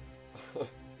 surely.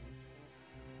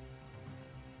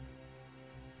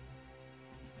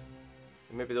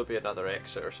 Maybe there'll be another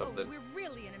exit or something. Oh, we're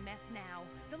really in a mess now.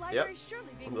 The Yep, library's surely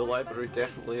being and the watched by library police.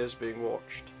 definitely is being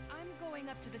watched. I'm going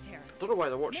up to the terrace. Don't know why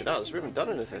they're watching Maybe I us, can we haven't find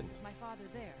done some anything. trace of my father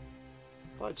there.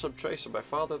 Find some trace of my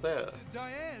father there.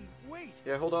 Diane, wait.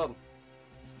 Yeah, hold on.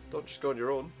 Don't just go on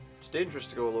your own. It's dangerous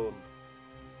to go alone.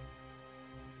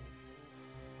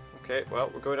 Okay, well,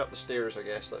 we're going up the stairs, I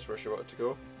guess. That's where she wanted to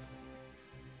go.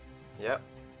 Yep.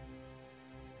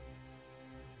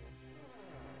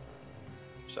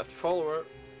 Just have to follow her.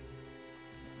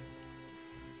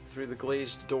 Through the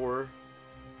glazed door.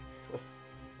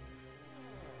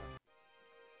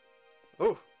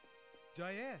 Oh!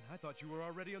 Diane, I thought you were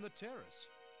already on the terrace.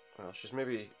 Well, she's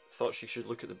maybe thought she should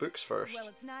look at the books first. Well,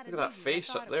 it's not Look at as that easy as I face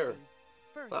thought up it would there. be.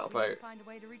 First, What's that we need to about? find a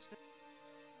way to reach the...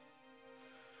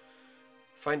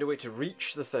 Find a way to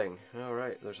reach the thing.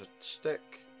 Alright, there's a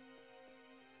stick.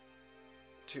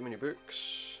 Too many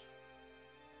books.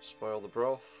 Spoil the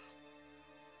broth.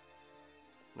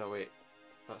 No, wait.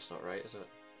 That's not right, is it?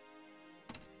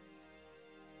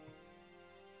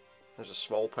 There's a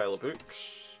small pile of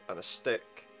books and a stick.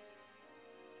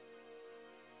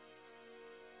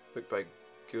 Book by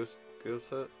Goethe?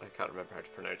 I can't remember how to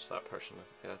pronounce that personally.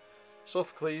 Yeah.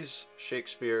 Sophocles,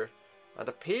 Shakespeare, and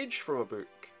a page from a book.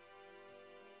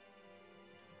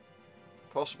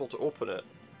 Impossible to open it.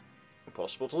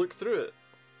 Impossible to look through it.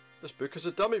 This book is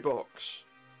a dummy box.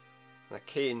 And a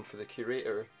cane for the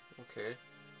curator. Okay.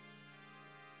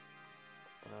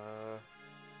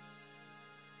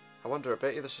 I wonder, I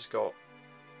bet you this has got...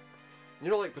 You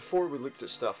know, like before we looked at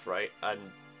stuff, right, and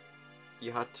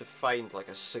you had to find like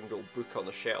a single book on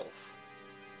the shelf.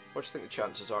 What do you think the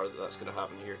chances are that that's going to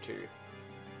happen here too?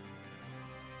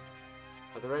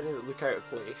 Are there any that look out of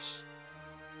place?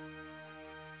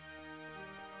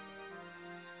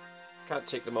 Can't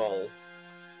take them all.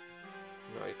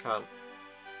 No, you can't.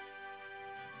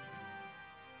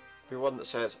 Be one that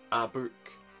says, a book.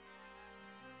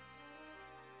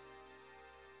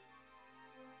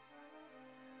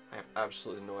 I have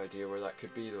absolutely no idea where that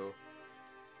could be though.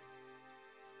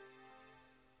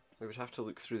 We would have to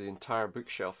look through the entire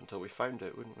bookshelf until we found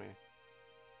it, wouldn't we?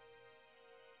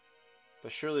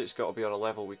 But surely it's got to be on a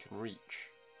level we can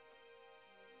reach.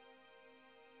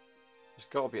 It's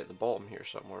got to be at the bottom here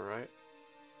somewhere, right?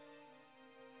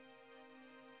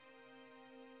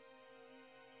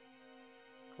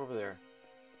 Come over there.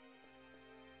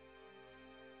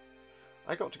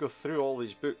 I got to go through all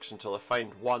these books until I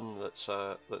find one that's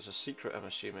a secret, I'm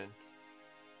assuming.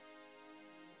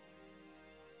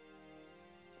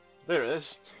 There it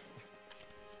is.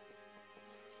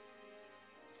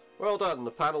 Well done,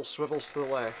 the panel swivels to the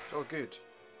left. Oh good.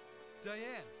 Diane,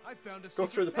 I found a Go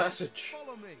through the secret passage.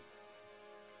 Follow me.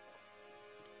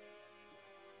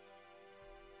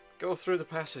 Go through the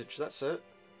passage, that's it.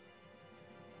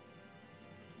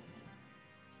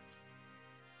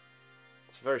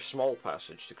 It's a very small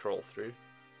passage to crawl through.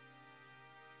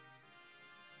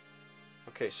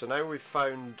 Okay, so now we've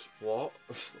found what?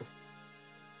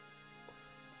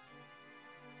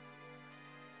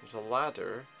 There's a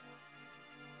ladder.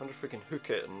 I wonder if we can hook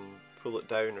it and pull it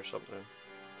down or something.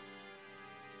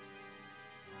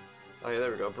 Oh yeah,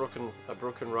 there we go, a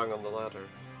broken rung on the ladder.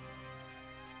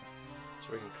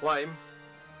 So we can climb.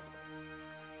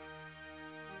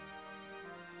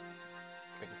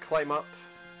 We can climb up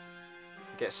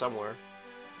and get somewhere.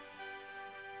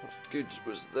 What good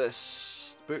was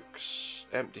this? Books,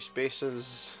 empty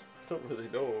spaces. I don't really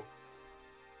know.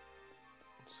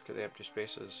 Let's look at the empty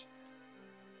spaces.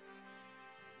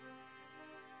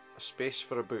 A space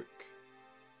for a book.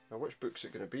 Now which book's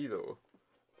it going to be though,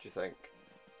 do you think?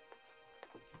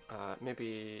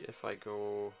 Maybe if I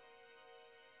go...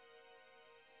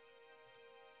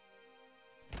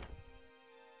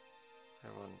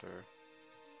 cylinder.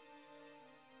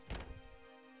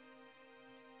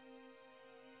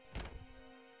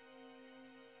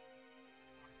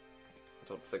 I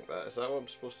don't think that... Is that what I'm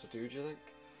supposed to do, do you think?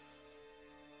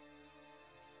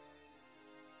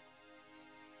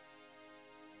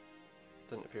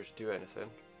 Didn't appear to do anything.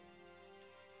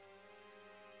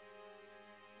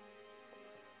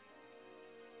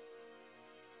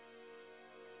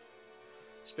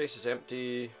 Space is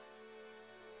empty.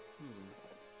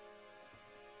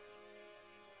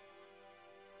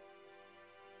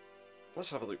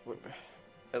 Let's have a look.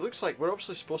 It looks like we're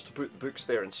obviously supposed to put the books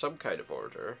there in some kind of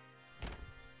order.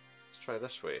 Let's try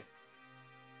this way.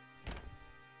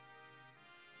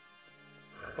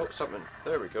 Oh, something.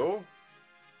 There we go.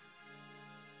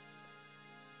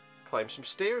 Climb some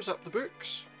stairs up the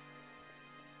books.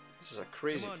 This is a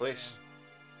crazy place.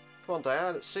 Diane. Come on,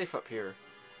 Diane, it's safe up here.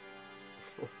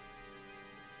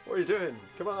 What are you doing?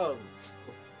 Come on!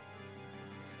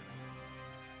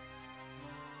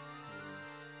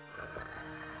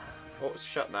 Oh, it's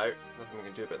shut now. Nothing we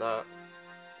can do about that.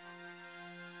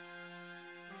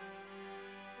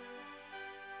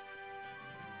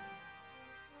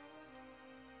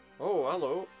 Oh,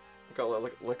 hello. We've got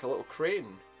like a little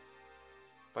crane.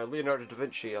 By Leonardo da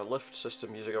Vinci, a lift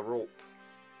system using a rope.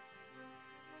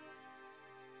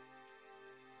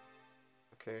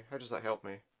 Okay, how does that help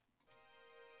me?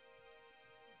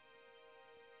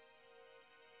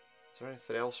 Is there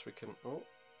anything else we can... Oh,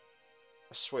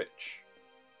 a switch.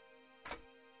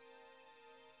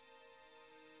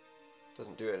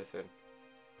 Doesn't do anything.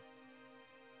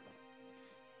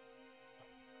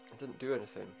 It didn't do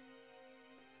anything.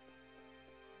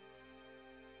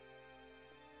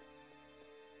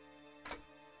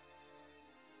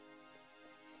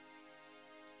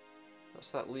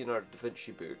 That's that Leonardo da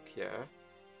Vinci book, yeah.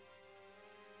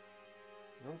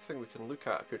 Another thing we can look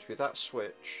at appear to be that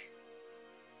switch.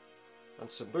 And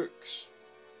some books.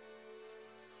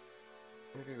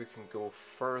 Maybe we can go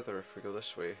further if we go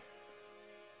this way.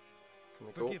 Can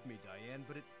we go? Forgive me, Diane,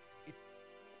 but it...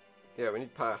 Yeah, we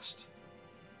need past.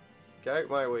 Get out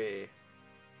my way.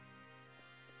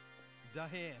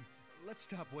 Diane, let's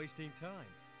stop wasting time.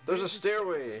 There's a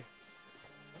stairway!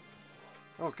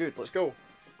 Oh good, let's go.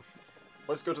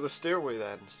 Let's go to the stairway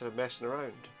then, instead of messing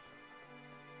around.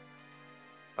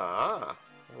 Ah,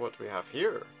 what do we have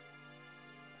here?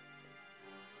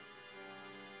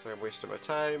 So I'm wasting my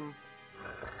time.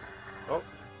 Oh,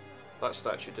 that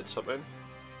statue did something.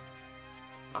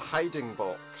 A hiding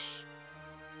box.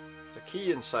 The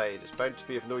key inside is bound to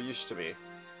be of no use to me.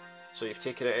 So you've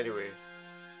taken it anyway.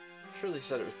 Surely he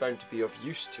said it was bound to be of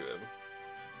use to him.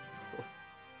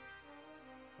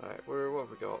 Right, what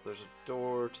have we got? There's a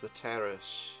door to the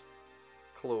terrace.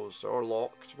 Closed or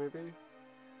locked, maybe?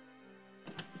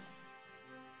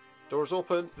 Door's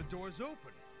open! The door's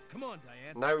open! Come on,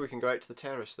 Diane. Now we can go out to the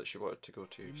terrace that she wanted to go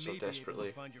to You so may be able desperately.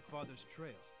 to find your father's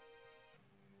trail.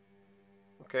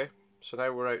 Okay, so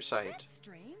now we're outside. That's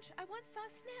strange. I once saw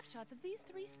snapshots of these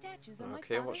three statues on my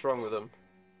Okay, father's what's wrong with desk. them?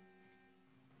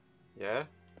 Yeah?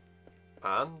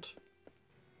 And?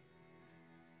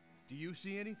 Do you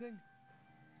see anything?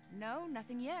 No,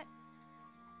 nothing yet.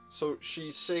 So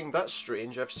she's saying that's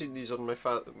strange, I've seen these on my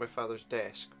father's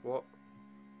desk. What?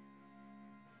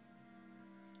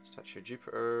 Statue of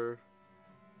Jupiter.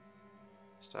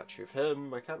 Statue of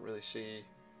him, I can't really see.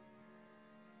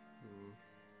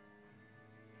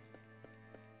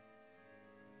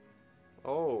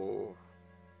 Oh.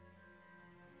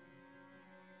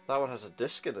 That one has a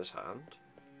disc in his hand.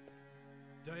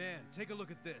 Diane, take a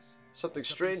look at this. Something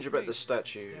strange about this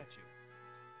statue.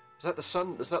 Is that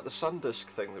the sun disc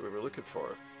thing that we were looking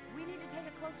for? We need to take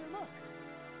a closer look.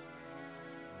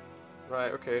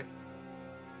 Right, okay.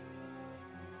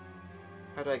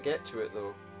 How do I get to it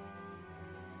though?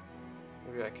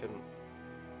 Maybe I can...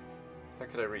 How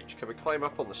can I reach? Can we climb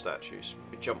up on the statues?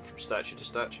 We jump from statue to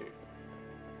statue.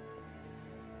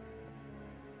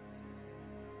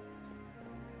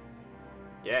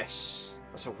 Yes!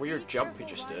 That's a weird jump he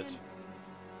just did.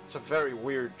 It's a very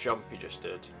weird jump he just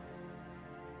did.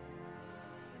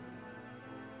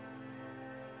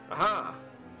 Aha!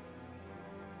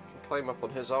 Can climb up on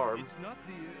his arm. It's not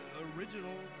the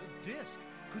original disc.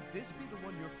 Could this be the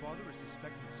one your father is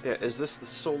suspecting? Yeah, is this the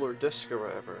solar disc or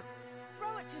whatever?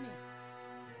 Throw it to me.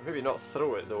 Or maybe not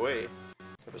throw it the way.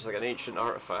 If it's like an ancient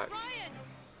artifact. Ryan!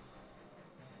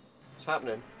 What's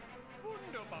happening?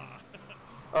 Wunderbar.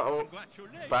 Uh-oh.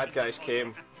 Congratulations Bad guys on came.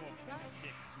 your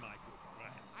acrobatics, my good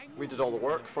friend. We did all the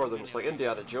work for them. It's like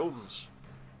Indiana Jones.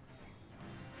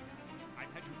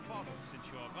 I've had you followed since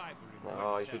your arrival in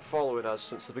Oh, he's been 1-7. following us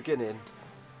since the beginning.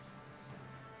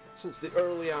 Since the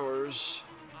early hours.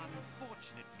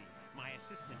 Unfortunately,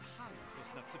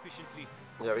 sufficiently.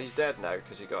 Yeah, but he's dead now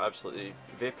because he got absolutely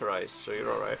vaporized, so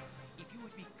you're alright. If you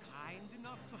would be kind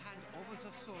enough to hand over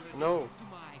the solar No. to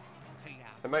my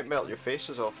It might melt your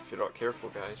faces off if you're not careful,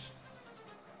 guys.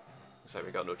 Looks like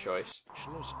we got no choice.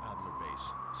 Schloss Adler Base,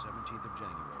 17th of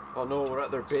January. Oh no, we're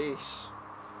at their base.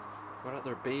 We're at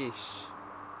their base.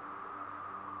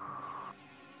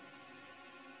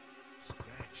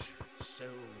 Scratch cell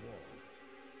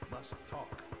wall. Must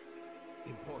talk.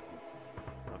 Important.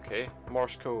 Okay,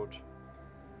 Morse code.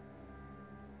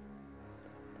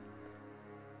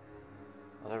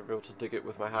 I'll never be able to dig it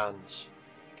with my hands.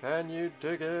 Can you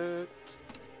dig it?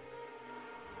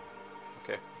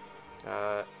 Okay.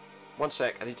 1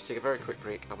 sec, I need to take a very quick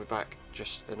break. I'll be back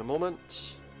just in a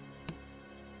moment.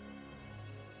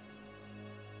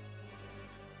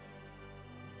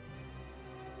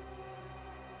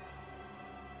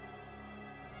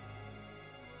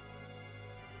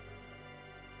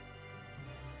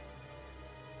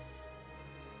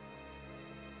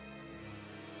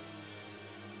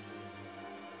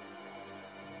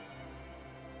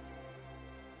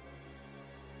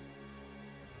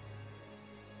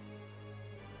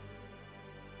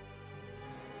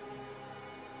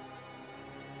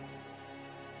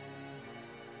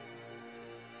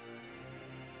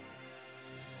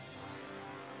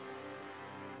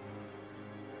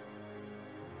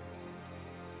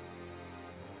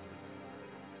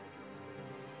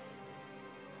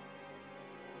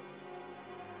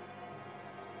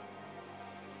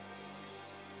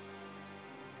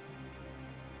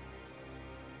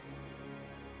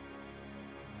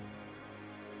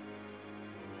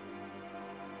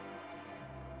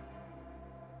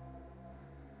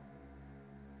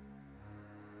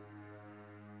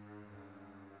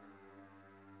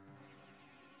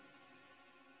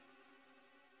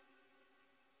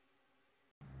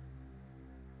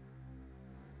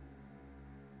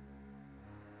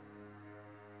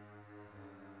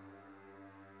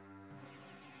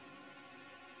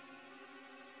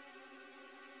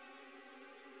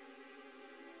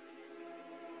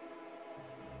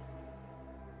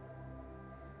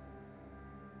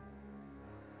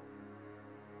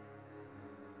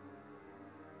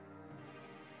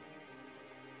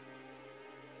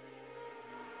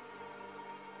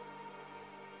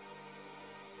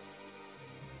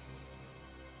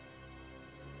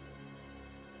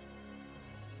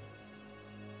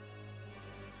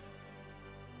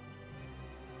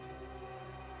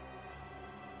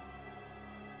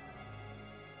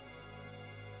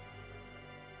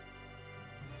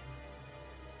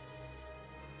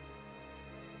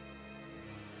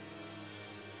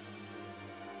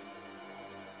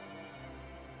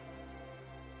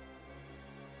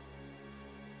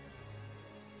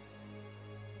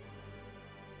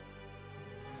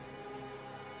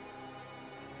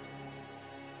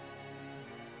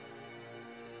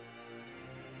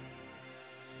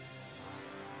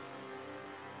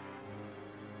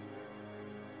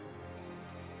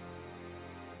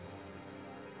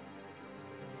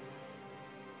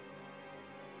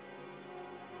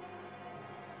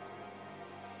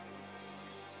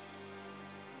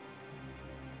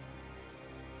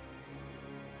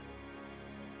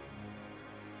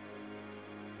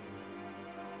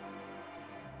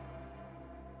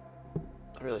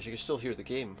 I realise you can still hear the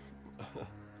game.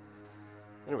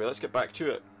 Anyway, let's get back to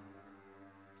it.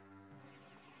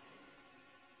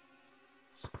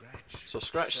 So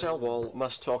scratch cell wall,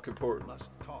 must talk important. Must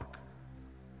talk.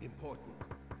 Important.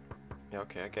 Yeah,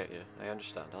 okay, I get you. I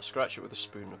understand. I'll scratch it with a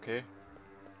spoon, okay?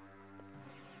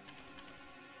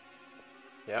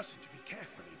 Yeah. Listen to me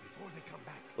carefully before they come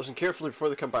back. Listen carefully before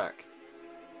they come back.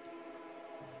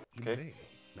 In Okay.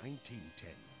 May 1910,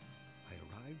 I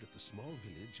arrived at the small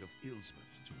village of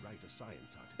Ilsmouth to write a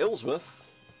science article. Ilsmouth?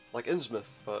 Like Innsmouth,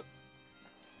 but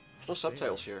there's no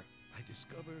subtitles here. I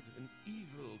discovered an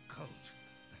evil cult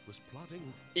that was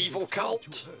plotting Evil the return cult?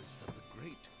 to Earth of the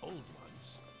great old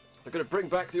ones. They're gonna bring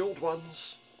back the old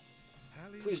ones.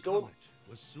 Halley's Please don't. comet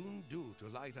was soon due to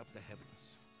light up the heavens.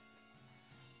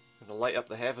 Gonna light up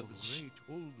the The heavens. great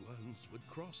old ones would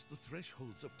cross the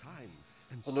thresholds of time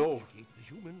and Oh no. subjugate the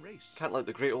human race. Can't let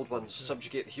the great old ones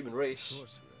subjugate the human race.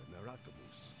 Sorcerer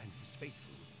Narakamus and his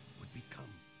faithful would become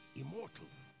immortal.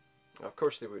 Of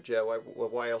course they would, yeah.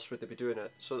 Why else would they be doing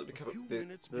it? So that A few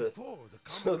minutes the before the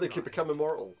so they could comet become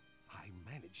immortal. I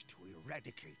managed to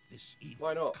eradicate this evil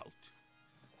Why not? cult.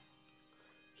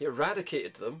 He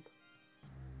eradicated them.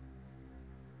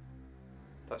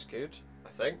 That's good, I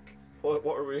think. What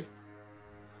are we?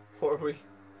 What are we?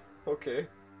 Okay.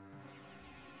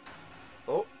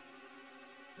 Oh.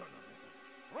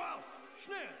 Ralph,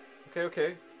 schnell! Okay,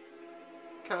 okay.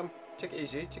 Cam, take it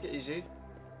easy, take it easy.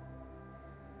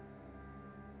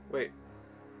 Wait.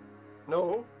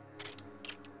 No.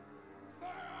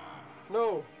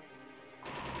 No.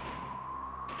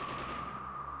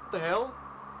 What the hell?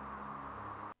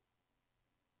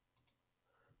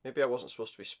 Maybe I wasn't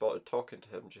supposed to be spotted talking to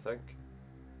him, do you think?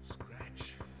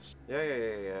 Scratch.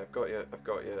 Yeah. I've got you. I've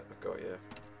got you. I've got you.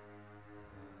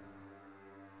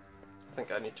 I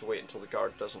think I need to wait until the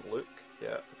guard doesn't look.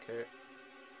 Yeah, okay.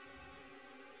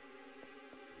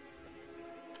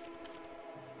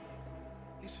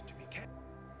 Listen to me, Cat.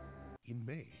 He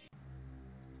may.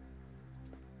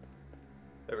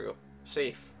 There we go.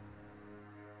 Safe.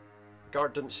 The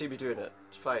guard didn't see me doing it.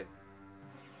 It's fine.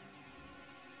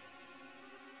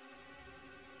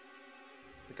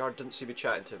 The guard didn't see me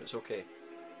chatting to him. It's okay.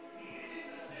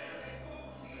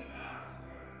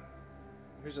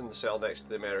 Who's in the cell next to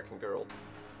the American girl?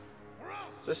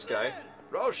 This guy.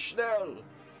 Raus schnell!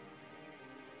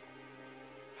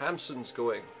 Hampson's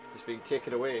going. He's being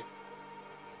taken away. You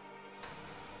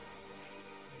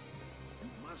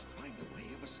must find a way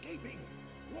of escaping.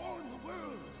 Warn the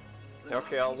world.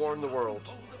 Okay, I'll warn the world.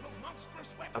 Hold of a monstrous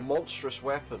weapon. A monstrous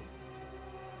weapon.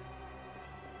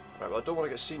 Right, well I don't want to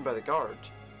get seen by the guard.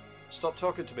 Stop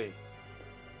talking to me.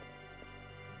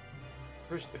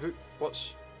 What's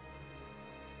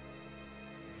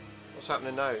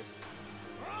happening now?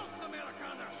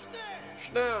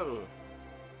 Schnell!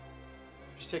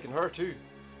 She's taking her too.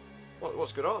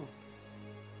 What's going on?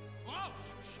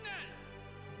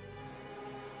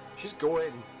 She's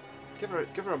going. Give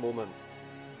her a moment.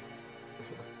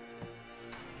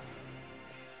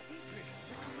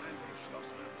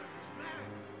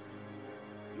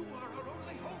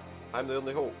 I'm the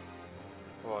only hope.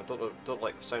 Oh, I don't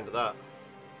like the sound of that.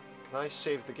 Can I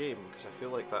save the game? Because I feel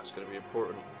like that's going to be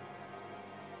important.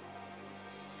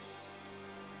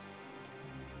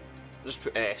 Just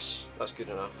put S. That's good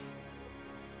enough.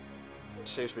 It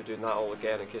saves me doing that all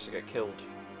again in case I get killed.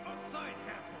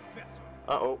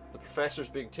 Uh-oh, the professor's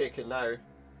being taken now.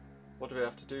 What do we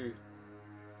have to do?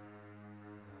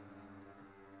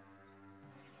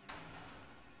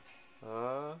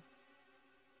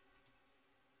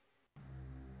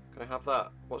 Can I have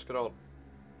that? What's going on?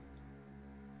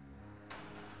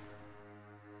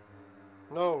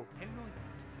 No.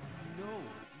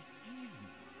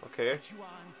 Okay.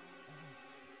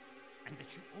 And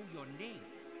that you owe your name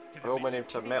to I owe my name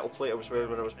to a metal plate I was wearing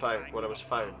when I was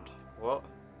found. What?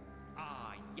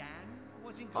 Yan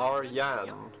was in Yan.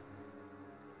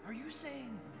 Are you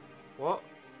saying what?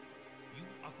 You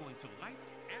are going to write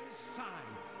and sign?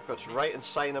 I've got to write and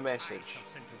sign a message. I shall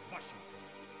send to Washington.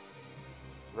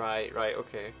 Right,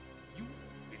 okay. You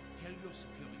will tell your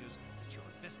superiors that your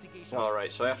investigation.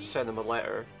 Alright, so I have to send them a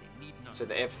letter saying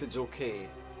that everything's okay.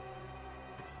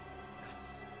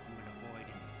 Thus, you will avoid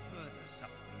any further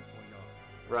suffering for your.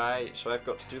 Right, so I've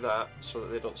got to do that so that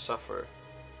they don't suffer.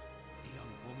 The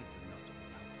young woman will not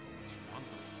hold out for much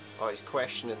longer. Oh, he's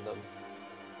questioning them.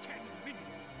 10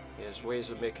 minutes. He has ways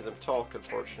of making them talk,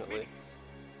 unfortunately.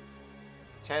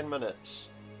 10 minutes.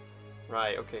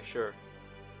 Right, okay, sure.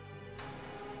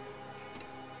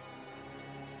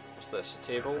 What's this, a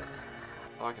table?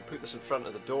 Oh, I can put this in front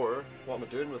of the door. What am I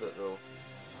doing with it, though?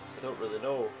 I don't really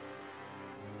know.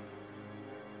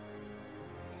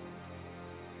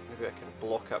 Maybe I can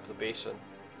block up the basin.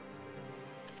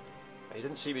 He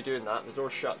didn't see me doing that. The door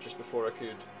shut just before I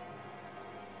could.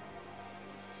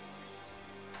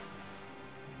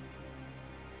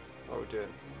 What are we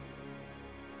doing?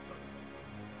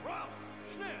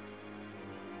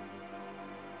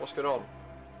 What's going on?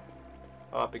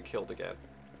 Oh, I've been killed again.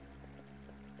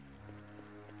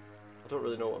 I don't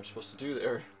really know what I'm supposed to do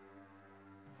there.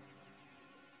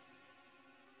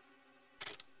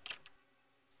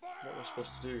 What am I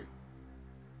supposed to do?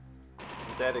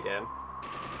 I'm dead again.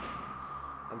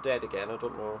 I'm dead again, I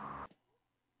don't know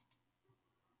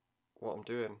what I'm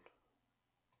doing.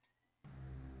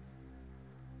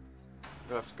 I'm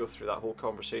gonna have to go through that whole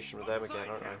conversation with them again,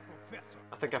 aren't I?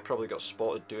 I think I probably got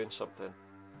spotted doing something.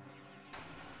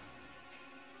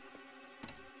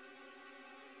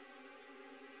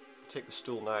 I'll take the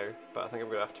stool now, but I think I'm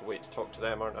gonna have to wait to talk to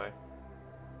them, aren't I?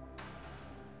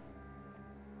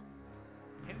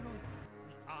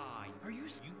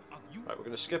 Right, we're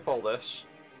gonna skip all this.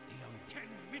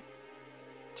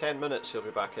 10 minutes he'll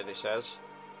be back in, he says.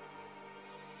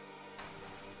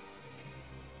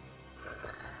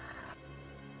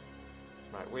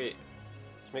 Right, wait.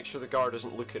 Let's make sure the guard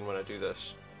isn't looking when I do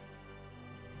this.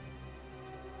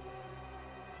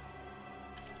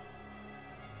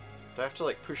 Do I have to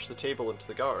like push the table into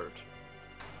the guard?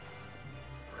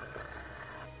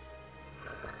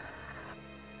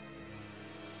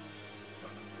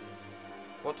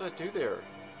 What did I do there?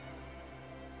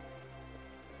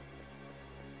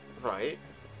 Right.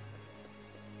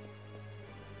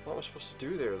 What am I supposed to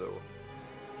do there, though?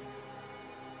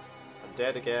 I'm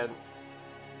dead again.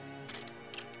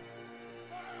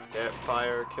 Get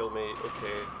fire, kill me,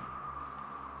 okay.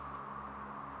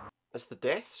 It's the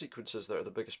death sequences that are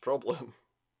the biggest problem.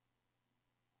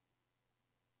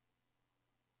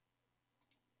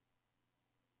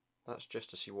 That's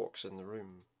just as he walks in the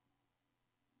room.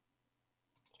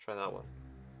 Let's try that one.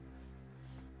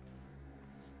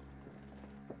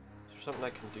 Is there something I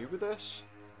can do with this?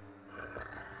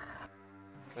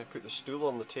 Can I put the stool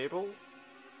on the table?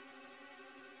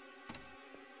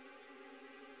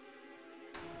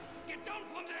 Get down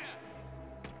from there!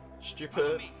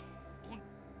 Stupid!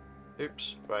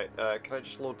 Oops, right, can I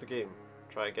just load the game?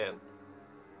 Try again.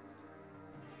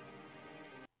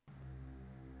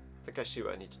 I think I see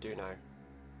what I need to do now.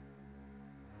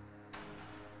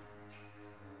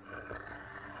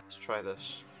 Let's try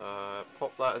this.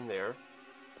 Pop that in there.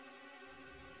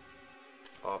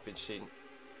 Oh, I've been seen.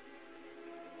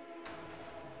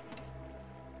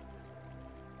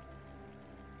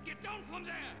 Get down from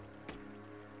there!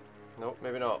 Nope,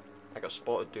 maybe not. I got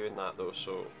spotted doing that though,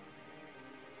 so...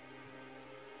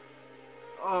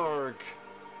 Arg!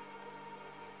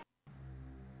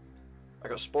 I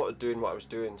got spotted doing what I was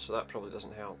doing, so that probably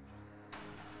doesn't help.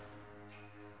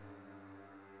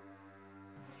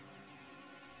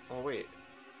 Oh wait.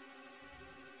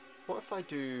 What if I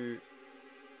do...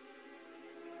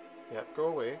 Yep, go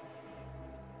away.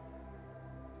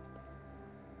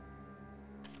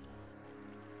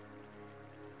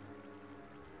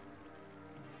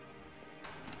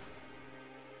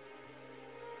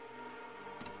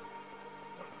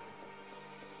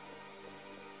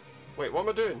 Wait, what am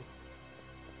I doing?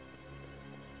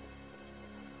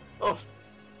 Oh,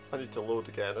 I need to load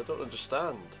again. I don't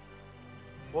understand.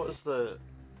 What is the...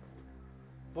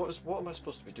 What am I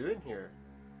supposed to be doing here?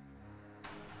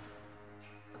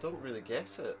 I don't really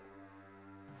get it.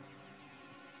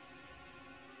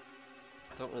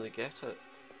 I don't really get it.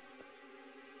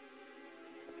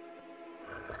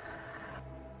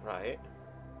 Right.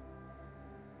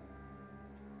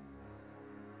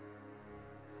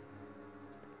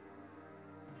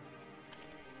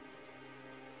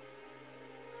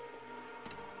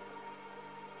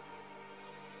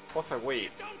 What if I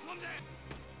wait?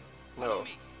 No.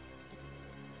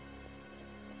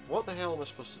 What the hell am I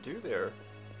supposed to do there?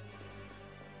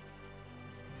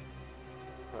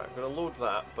 Right, I'm going to load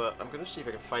that, but I'm going to see if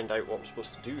I can find out what I'm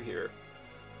supposed to do here.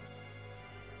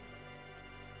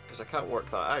 Because I can't work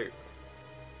that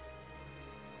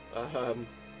out.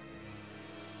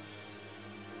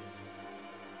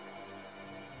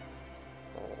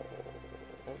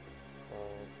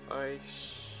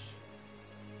 Ice.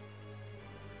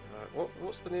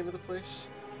 What's the name of the place?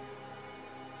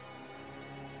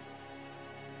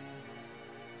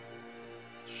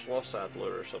 Schloss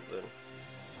Adler or something.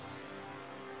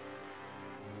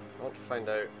 I want to find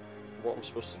out what I'm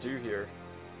supposed to do here.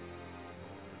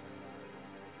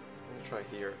 I'm going to try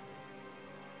here.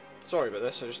 Sorry about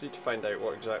this, I just need to find out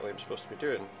what exactly I'm supposed to be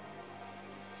doing.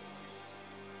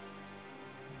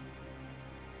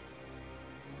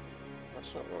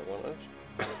 That's not what I wanted.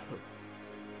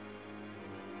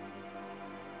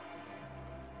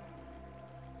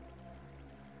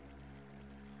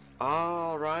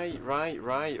 Ah,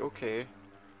 right, okay.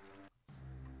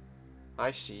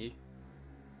 I see.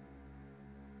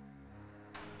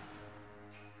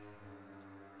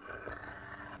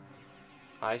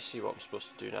 I see what I'm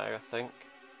supposed to do now, I think.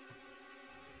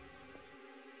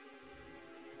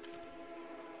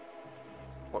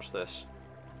 Watch this.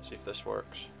 See if this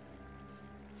works.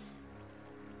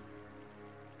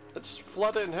 It's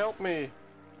flooding, help me!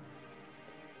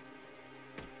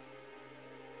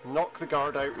 Knock the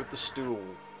guard out with the stool.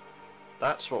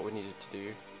 That's what we needed to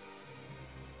do.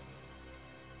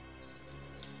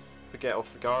 To get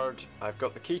off the guard, I've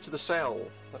got the key to the cell.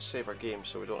 Let's save our game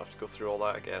so we don't have to go through all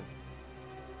that again.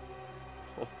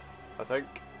 I think.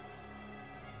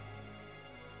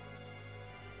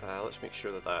 Let's make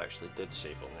sure that that actually did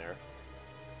save on there.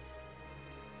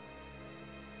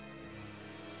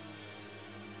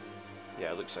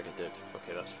 Yeah, it looks like it did.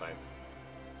 Okay, that's fine.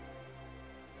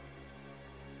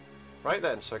 Right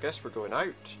then, so I guess we're going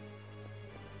out.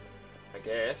 I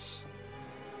guess.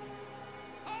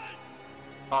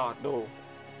 Ah, no.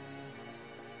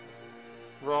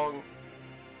 Wrong.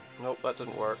 Nope, that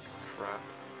didn't work. Crap.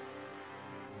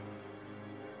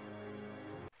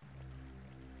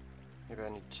 Maybe I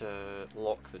need to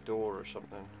lock the door or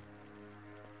something.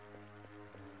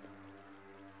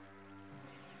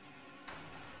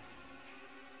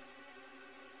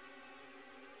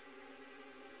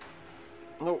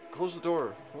 No, close the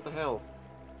door. What the hell?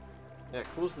 Yeah,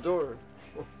 close the door.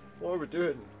 What are we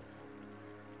doing?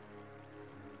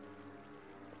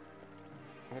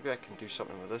 Maybe I can do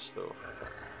something with this though.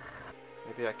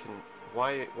 Maybe I can...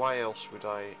 Why else would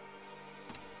I...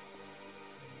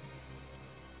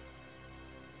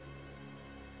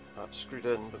 That's screwed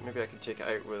in, but maybe I can take it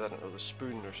out with, I don't know, the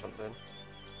spoon or something.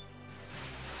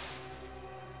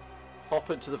 Hop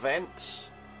into the vents.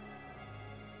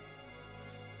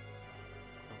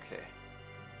 Okay.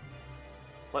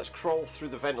 Let's crawl through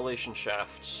the ventilation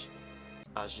shafts.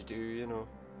 As you do, you know.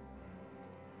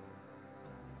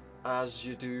 As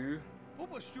you do.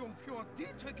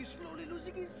 Dietrich is slowly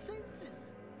losing his senses.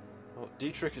 Oh,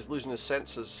 Dietrich is losing his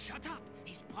senses. Shut up!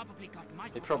 He's probably got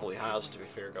microphones. He probably has, to be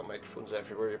fair. Got microphones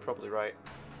everywhere. You're probably right.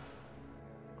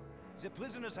 The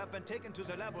prisoners have been taken to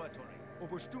the laboratory.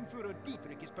 Obersturmführer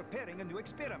Dietrich is preparing a new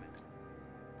experiment.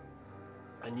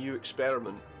 A new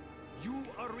experiment? You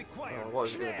are required. Oh, what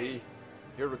is it going to be?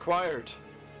 You're required.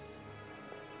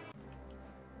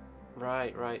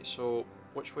 Right, right. So,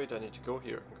 which way do I need to go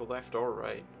here? I can go left or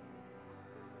right?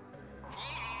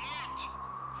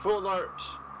 Full alert!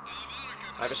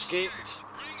 I've escaped.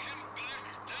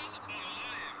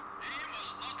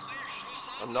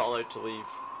 I'm not allowed to leave.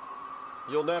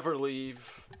 You'll never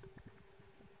leave,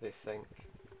 they think.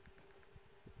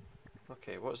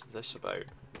 Okay, what's this about?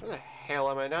 Where the hell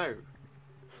am I now?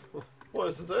 What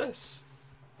is this?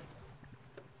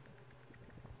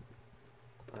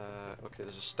 Okay,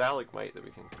 there's a stalagmite that we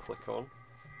can click on.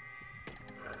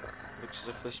 Looks as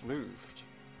if this moved.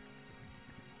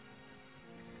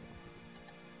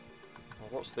 Well,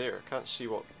 what's there? I can't see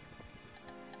what...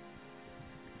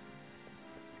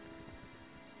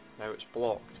 Now it's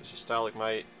blocked. It's a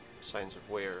stalagmite. Signs of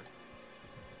wear.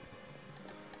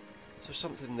 Is there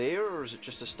something there, or is it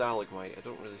just a stalagmite? I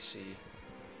don't really see.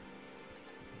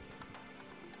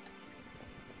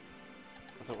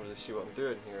 I don't really see what I'm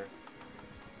doing here.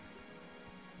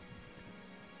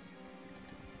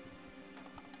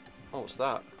 Oh, what's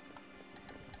that?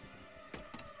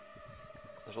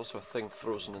 There's also a thing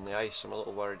frozen in the ice. I'm a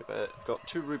little worried about it. I've got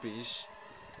 2 rubies.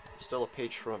 Still a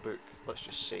page from a book. Let's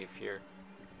just save here.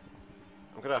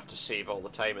 I'm gonna have to save all the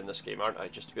time in this game, aren't I?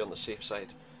 Just to be on the safe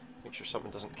side. Make sure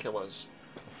someone doesn't kill us.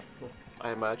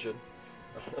 I imagine.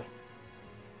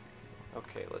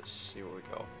 Okay, let's see what we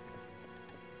got.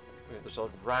 Wait, there's a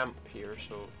ramp here,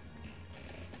 so...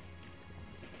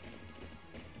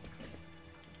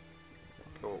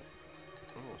 Cool.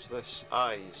 Oh, what's this?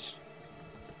 Eyes.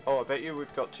 Oh, I bet you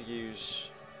we've got to use...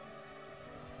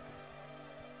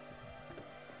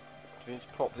 Do we need to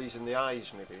pop these in the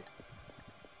eyes, maybe?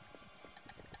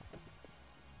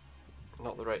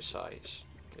 Not the right size.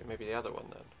 Okay, maybe the other one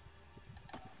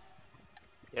then.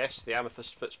 Yes, the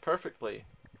amethyst fits perfectly.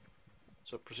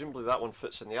 So presumably that one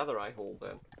fits in the other eye hole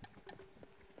then.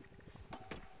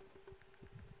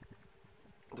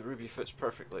 The ruby fits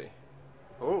perfectly.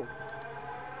 Oh!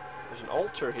 There's an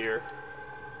altar here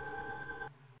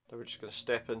that we're just going to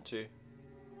step into.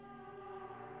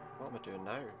 What am I doing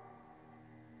now?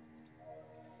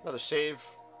 Another save,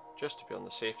 just to be on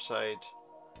the safe side.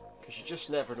 Because you just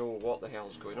never know what the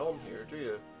hell's going on here, do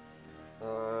you?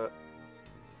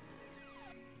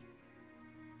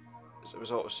 It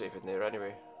was auto-saving there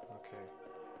anyway. Okay.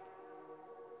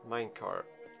 Minecart.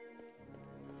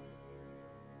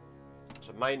 It's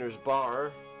a miner's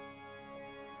bar.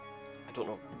 I don't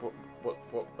know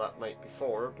what that might be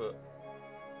for, but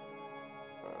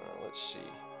let's see.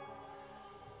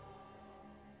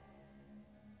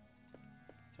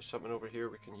 Is there something over here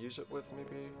we can use it with,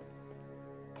 maybe?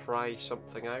 Pry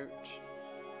something out?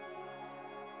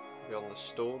 Maybe on the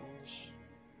stones?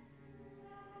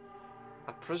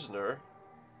 A prisoner?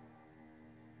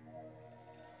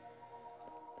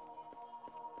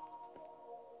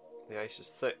 The ice is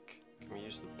thick. Can we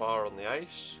use the bar on the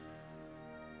ice?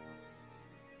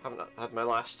 Haven't had my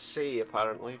last say,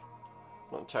 apparently.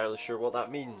 Not entirely sure what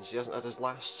that means. He hasn't had his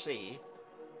last say.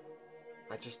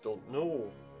 I just don't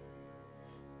know.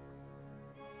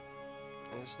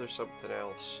 Is there something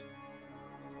else?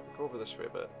 Go over this way a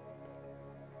bit.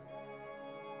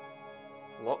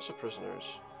 Lots of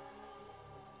prisoners.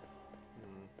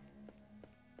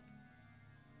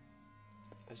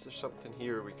 Is there something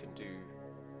here we can do?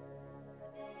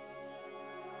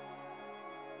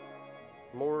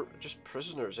 More just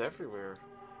prisoners everywhere.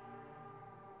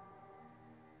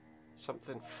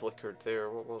 Something flickered there.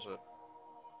 What was it?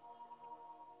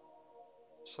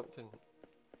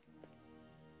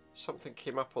 Something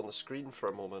came up on the screen for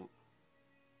a moment.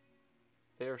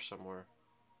 There somewhere.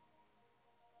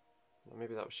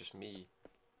 Maybe that was just me.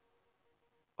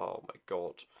 Oh my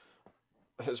god.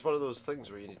 It's one of those things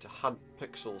where you need to hunt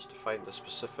pixels to find a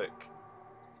specific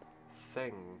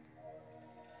thing.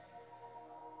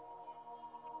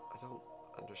 I don't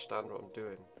understand what I'm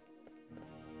doing.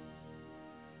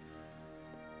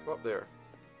 Go up there.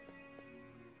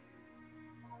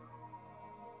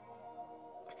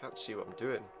 I can't see what I'm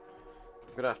doing.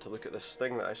 I'm gonna have to look at this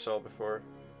thing that I saw before.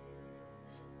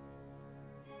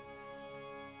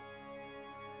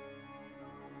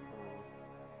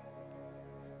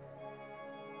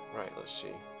 Right, let's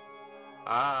see.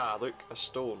 Ah, look, a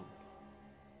stone.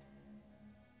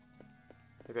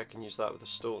 Maybe I can use that with a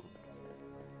stone.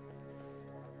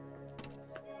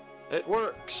 It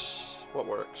works! What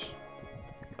works?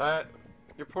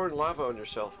 You're pouring lava on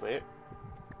yourself, mate.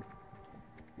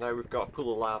 Now we've got a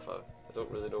pool of lava. I don't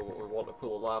really know what we want a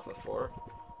pool of lava for.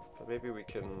 But maybe we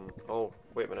can... Oh,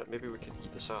 wait a minute. Maybe we can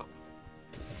heat this up.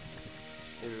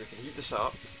 Maybe we can heat this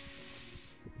up.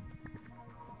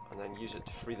 And then use it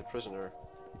to free the prisoner.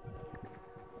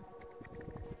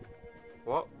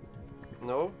 What?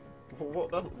 No?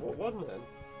 What then? What one then?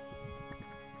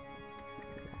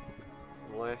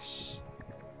 Unless...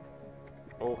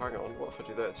 Oh, hang on. What if I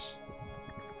do this?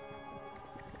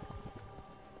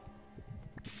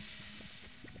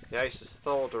 The ice is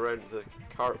thawed around the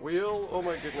cartwheel. Oh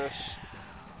my goodness.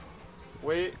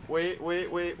 Wait, wait,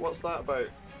 wait, wait. What's that about?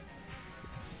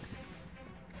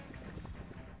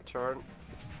 Turn.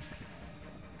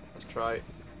 Let's try.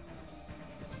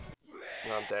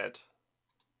 And I'm dead.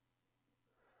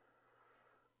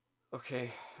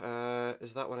 Okay,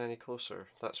 is that one any closer?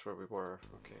 That's where we were.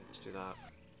 Okay, let's do that.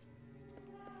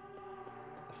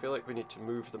 I feel like we need to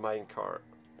move the minecart.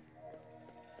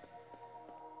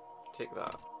 Take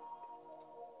that.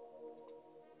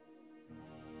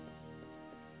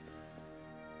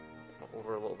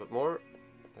 Over a little bit more.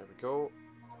 There we go.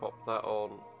 Pop that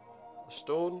on the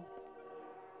stone.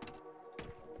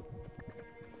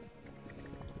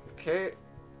 Okay.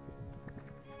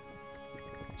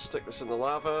 Stick this in the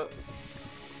lava.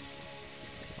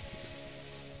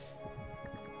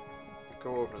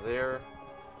 Go over there.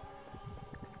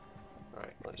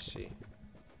 Alright, let's see.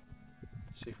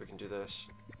 See if we can do this.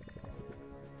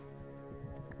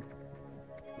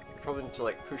 Probably need to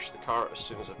like push the cart as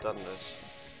soon as I've done this.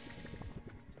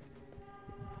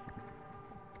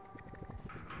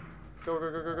 Go,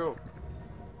 go, go, go, go.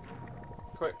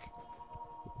 Quick.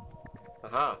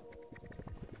 Aha.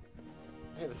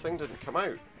 Hey, the thing didn't come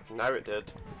out. Now it did.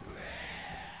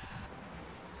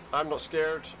 I'm not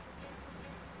scared.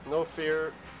 No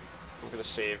fear. I'm gonna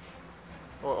save.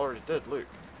 Oh, it already did, look.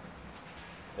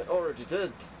 It already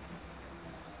did.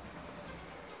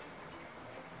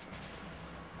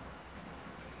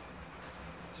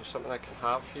 Is there something I can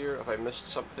have here? Have I missed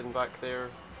something back there?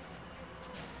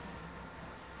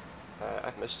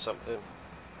 I've missed something.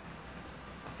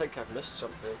 I think I've missed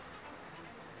something.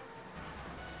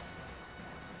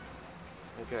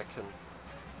 Maybe I can...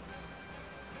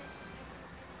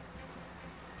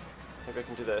 Maybe I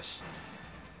can do this.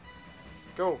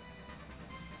 Go!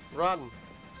 Run!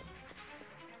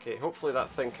 Okay, hopefully that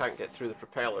thing can't get through the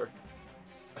propeller.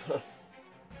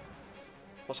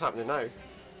 What's happening now?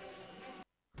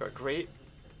 Got a grate?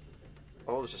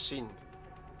 Oh, there's a scene.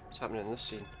 What's happening in this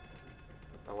scene?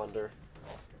 I wonder.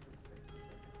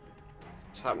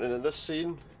 What's happening in this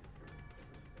scene?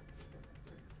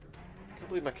 I can't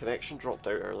believe my connection dropped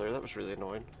out earlier. That was really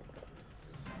annoying.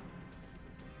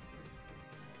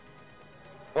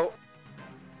 Oh!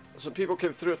 Some people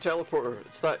came through a teleporter.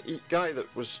 It's that guy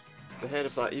that was the head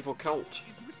of that evil cult.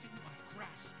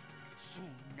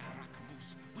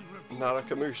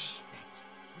 Narakamoose.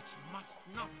 Which must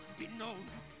not be known.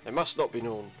 It must not be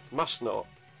known. Must not.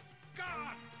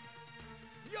 God!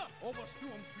 Ja,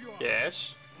 Obersturmführer.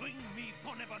 Yes. Bring me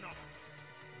von Ebernacht.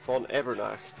 Von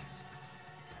Ebernacht.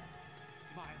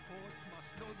 My horse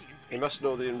must know the He must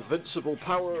know the invincible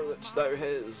power that's now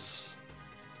his.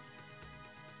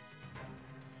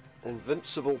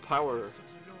 Invincible power. lords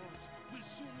will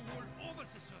soon rule over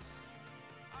the earth.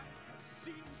 I have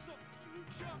seen the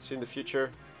future. Seen the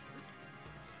future.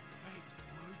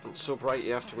 It's so bright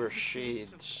you have to wear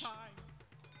shades.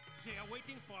 They are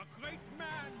waiting for a great man.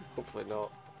 Hopefully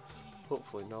not.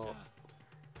 Hopefully not.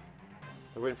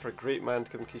 They're waiting for a great man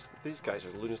to come in case these guys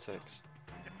are lunatics.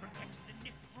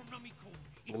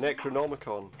 The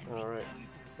Necronomicon. Alright.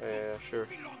 Yeah, sure.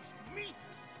 Belongs to me.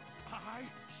 I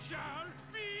shall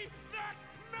be that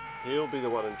man. He'll be the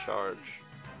one in charge.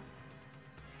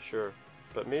 Sure.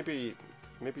 But maybe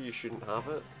you shouldn't have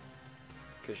it.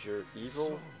 Because you're evil.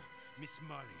 So, Miss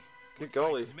Molly, Good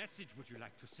golly. what message would you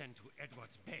like to send to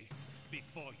Edward's base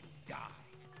before you die?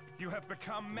 You have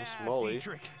become Miss mad, Molly.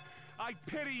 Dietrich. I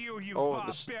pity you, you Oh,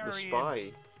 barbarian. the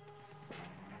spy.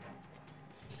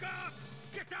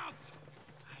 Get out!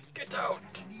 Get out!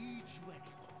 Need you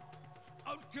anymore.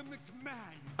 Ultimate man.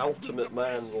 Ultimate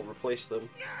Man will replace them.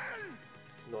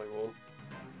 No, he won't.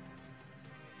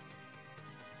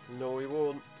 No, he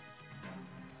won't.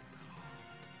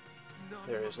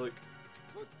 There he is, look.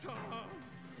 Cthulhu!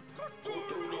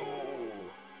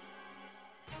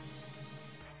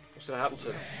 What's gonna happen to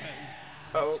him?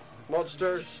 Uh-oh,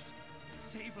 monsters!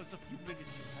 Save us a few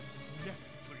minutes you have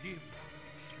left to live.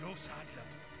 Schloss Adler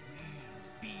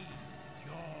will be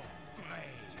your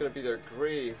grave. It's gonna be their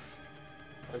grave.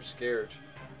 I'm scared.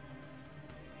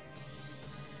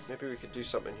 Maybe we could do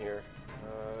something here.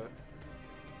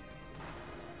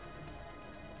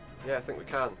 Yeah, I think we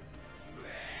can.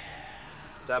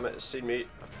 Damn it, it's seen me.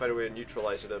 I have to find a way of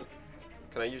neutralising him.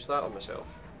 Can I use that on myself?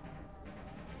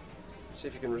 See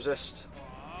if you can resist.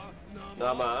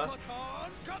 Nama.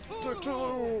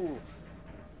 Cthulhu!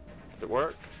 Did it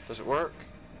work? Does it work?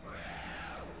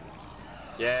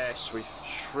 Yes, we've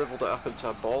shriveled it up into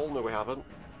a ball. No, we haven't.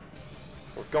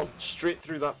 We've gone straight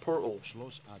through that portal.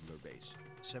 Schloss Adler base,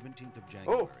 17th of January,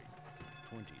 Oh!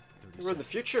 2037. We're in the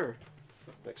future!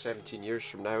 Like 17 years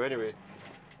from now, anyway.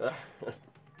 What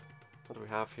do we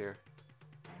have here?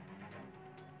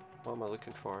 What am I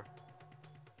looking for?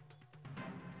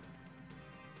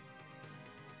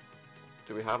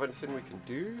 Do we have anything we can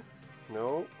do?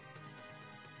 No.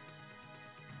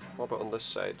 What about on this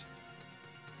side?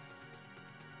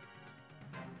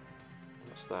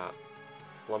 What's that?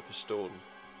 Lump of stone.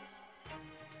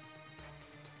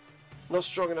 Not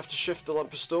strong enough to shift the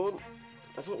lump of stone.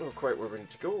 I don't know quite where we need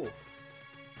to go.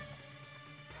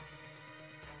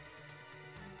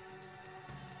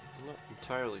 I'm not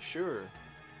entirely sure.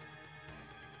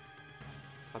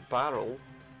 A barrel?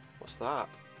 What's that?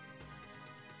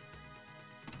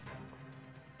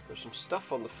 There's some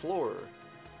stuff on the floor.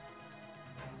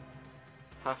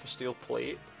 Half a steel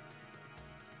plate.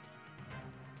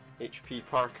 H.P.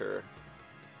 Parker.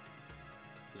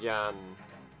 Yan.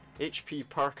 H.P.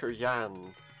 Parker Yan.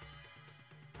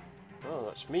 Oh,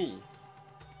 that's me.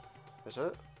 Is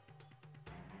it?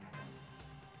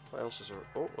 What else is there?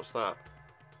 Oh, what's that?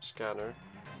 Scanner.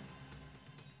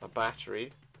 A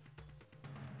battery.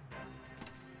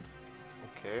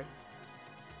 Okay.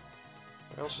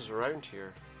 What else is around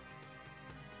here?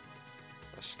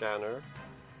 A scanner.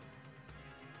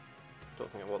 Don't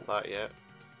think I want that yet.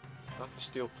 Half a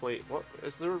steel plate. What?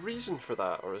 Is there a reason for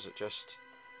that, or is it just...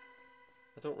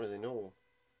 I don't really know.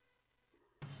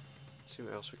 Let's see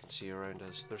what else we can see around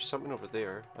us. There's something over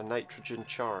there. A nitrogen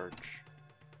charge.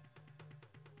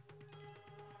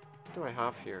 What do I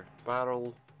have here?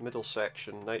 Barrel, middle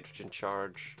section, nitrogen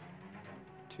charge.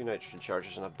 2 nitrogen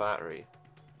charges and a battery.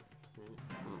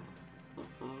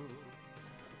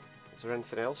 Is there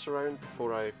anything else around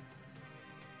before I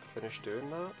finish doing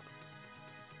that?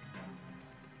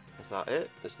 Is that it?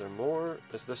 Is there more?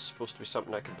 Is this supposed to be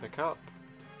something I can pick up?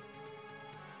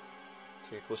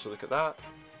 Take a closer look at that.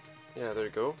 Yeah, there you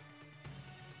go.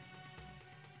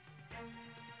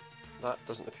 That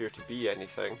doesn't appear to be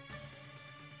anything.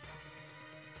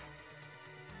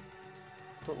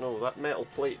 Don't know, that metal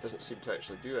plate doesn't seem to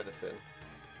actually do anything.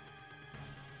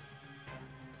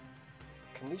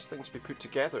 Can these things be put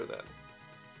together then?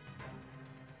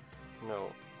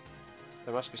 No.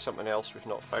 There must be something else we've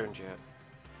not found yet.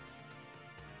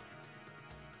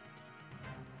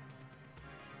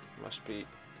 Must be...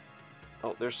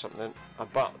 Oh, there's something. A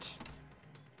butt.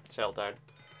 Settle down.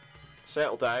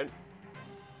 Settle down.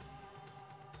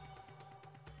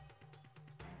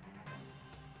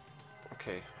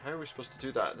 Okay, how are we supposed to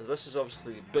do that? This is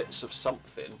obviously bits of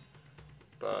something,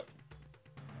 but...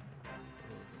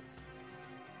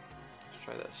 Let's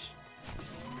try this.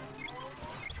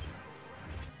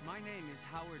 My name is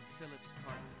Howard Phillips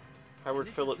Parker. Howard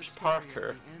Phillips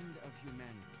Parker?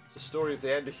 It's the story of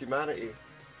the end of humanity.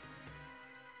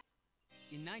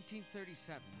 In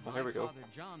 1937, oh, here we go. Father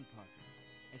John Parker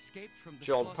escaped from the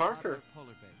John Schloss Parker Adler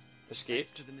polar base.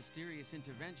 escaped To the mysterious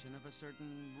intervention of a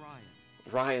certain Ryan.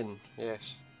 Ryan,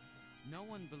 yes. No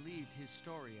one believed his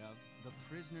story of the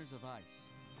Prisoners of Ice.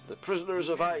 The Prisoners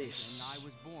of Ice. And I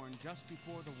was born just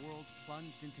before the world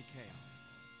plunged into chaos.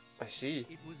 I see.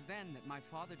 It was then that my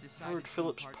father decided Howard to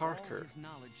Phillips impart Parker. all his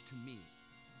knowledge to me.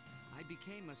 I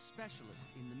became a specialist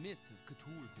in the myth of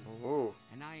Cthulhu. Oh.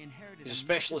 And I inherited He's a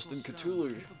specialist in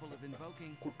Cthulhu. capable of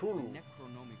invoking Cthulhu. the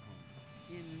Necronomicon.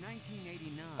 In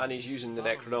 1989, And he's using the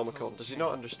Necronomicon. Does he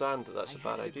not understand that that's a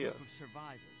bad idea? A group of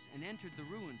survivors and entered the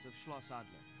ruins of Schloss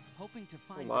Adler, hoping to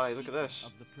find Oh my, the look at secret this.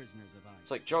 of the Prisoners of Ice.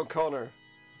 It's like John Connor.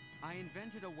 I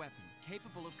invented a weapon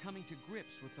capable of coming to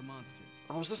grips with the monsters.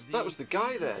 Oh, that was the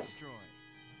guy then? Destroy.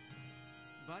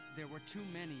 But there were too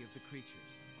many of the creatures.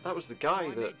 That was the guy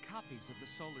so I that made copies of the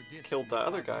solar disc killed that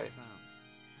other guy.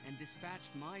 And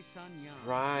dispatched my son Jan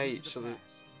Right, into the so blast,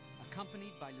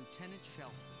 accompanied by Lieutenant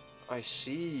Shelton. I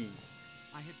see.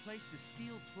 I had placed a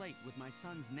steel plate with my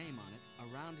son's name on it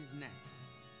around his neck.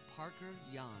 Parker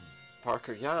Jan.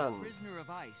 Parker Jan. A prisoner of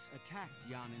ice attacked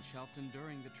Jan and Shelton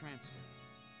during the transfer.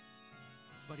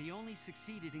 But he only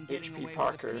succeeded in getting HP away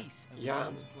Parker with a piece of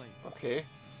Jan. Jan's plate. Okay.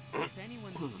 If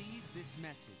anyone sees this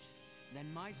message, then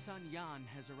my son Jan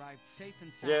has arrived safe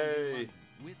and sound Yay. in London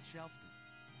with Shelton.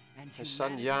 And His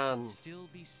son humanity Jan can still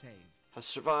be saved. has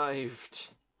survived.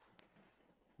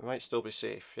 We might still be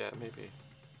safe, yeah, maybe.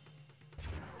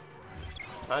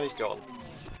 And he's gone.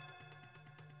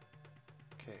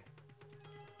 Okay.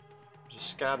 There's a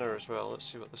scanner as well. Let's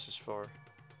see what this is for. What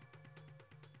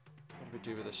do we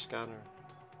do with this scanner?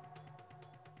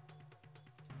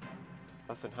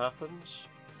 Nothing happens.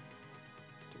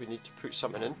 Do we need to put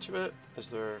something into it? Is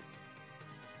there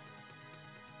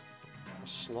a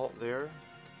slot there?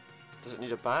 Does it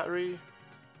need a battery?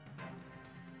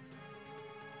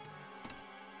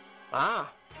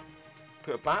 Ah!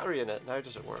 Put a battery in it. Now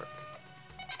does it work?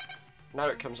 Now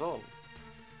it comes on.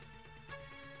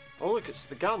 Oh look, it's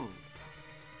the gun.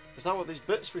 Is that what these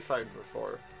bits we found were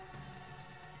for?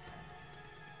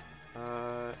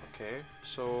 Okay,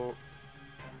 so...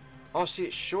 Oh, see,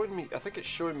 it's showing me... I think it's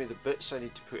showing me the bits I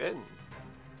need to put in.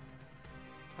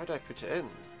 How do I put it in?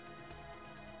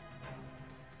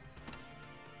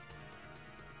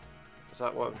 Is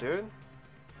that what I'm doing?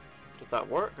 Did that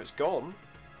work? It's gone.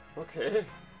 Okay.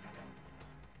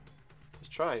 Let's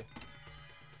try.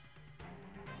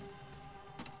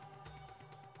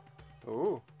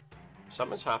 Ooh.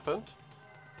 Something's happened.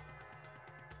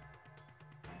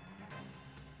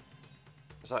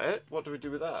 Is that it? What do we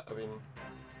do with that? I mean...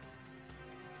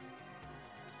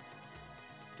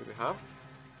 Do we have...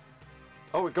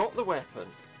 Oh, we got the weapon.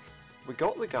 We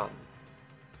got the gun.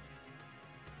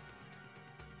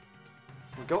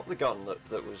 We got the gun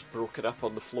that was broken up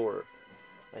on the floor.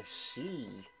 I see.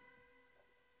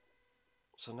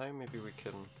 So now maybe we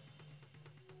can...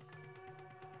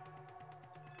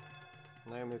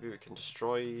 Now maybe we can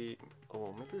destroy...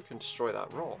 Oh, maybe we can destroy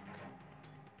that rock.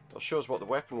 It'll show us what the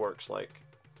weapon works like.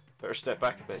 Better step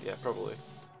back a bit, yeah, probably.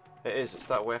 It is, it's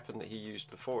that weapon that he used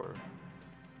before.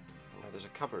 Now there's a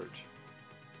cupboard.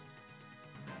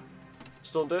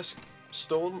 Stone disc,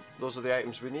 stone, those are the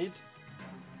items we need.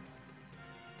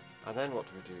 And then what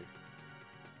do we do?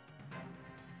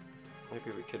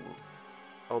 Maybe we can...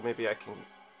 Oh, maybe I can...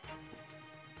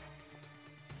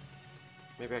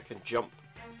 Maybe I can jump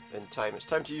in time. It's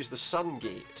time to use the sun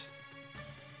gate.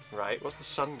 Right, what's the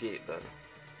sun gate then?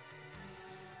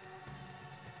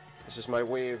 This is my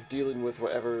way of dealing with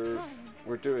whatever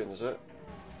we're doing, is it?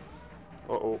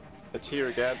 Uh-oh, it's here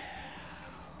again.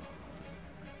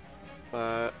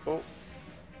 Oh.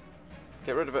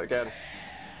 Get rid of it again.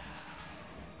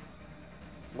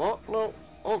 What? No.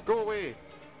 Oh, go away.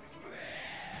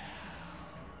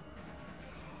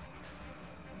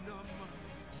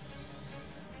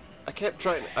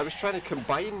 I was trying to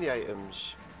combine the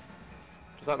items.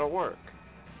 Did that not work?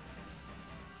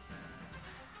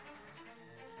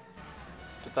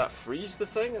 Did that freeze the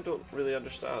thing? I don't really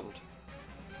understand.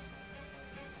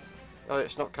 Oh,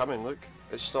 it's not coming, look.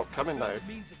 It's stopped coming now.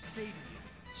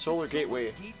 Solar Gateway.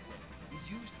 Is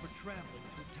used for traveling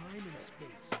through time and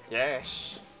space.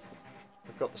 Yes.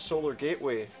 We've got the Solar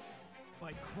Gateway.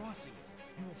 By crossing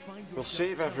it, you will find We'll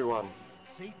save everyone.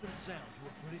 Safe and sound to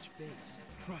a British base.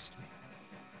 Trust me.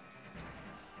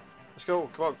 Let's go.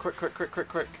 Come on, quick, quick, quick, quick,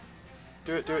 quick.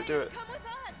 Do it, do it, do it. Come with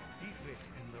us. Dietrich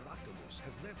and Miraculous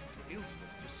have left for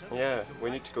Ilsmith to settle Yeah, the we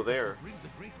right need to go there. bring the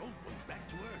great old ones back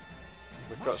to Earth.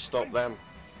 We've got to stop them.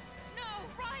 No,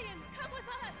 Ryan, come with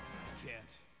us. Can't.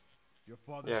 Your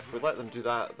father. Yeah, if we let them do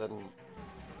that, then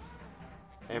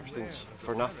everything's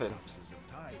for nothing.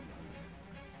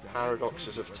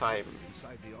 Paradoxes of time.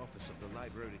 Inside the office of the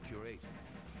library curator.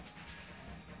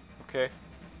 Okay.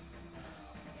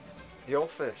 The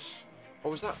office. Oh,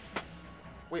 was that...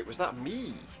 Wait, was that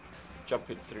me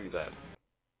jumping through then?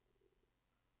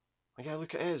 Oh, yeah,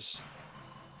 look, it is.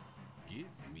 Give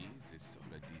me the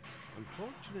solar disc.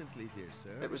 Unfortunately, dear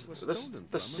sir, It was stolen this from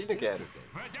us scene again.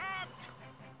 yesterday. Adapt!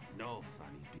 No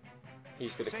funny bit.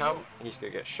 He's gonna come, he's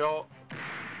gonna get shot.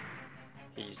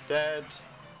 He's dead.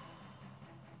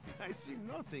 I see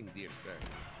nothing, dear sir.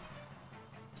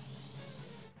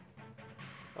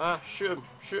 Ah, shoot him,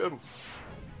 shoot him.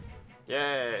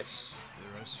 Yes.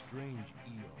 There are strange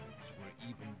eons where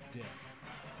even death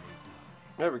may die.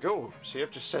 There we go. See,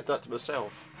 I've just said that to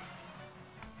myself.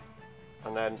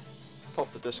 And then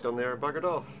popped the disc on there and buggered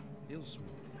off.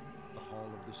 Ilsmouth, the Hall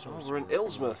of the Sorcerer. Oh, we're in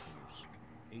Ilsmouth.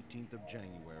 18th of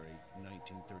January,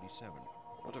 1937.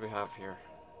 What do we have here?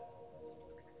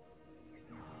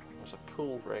 There's a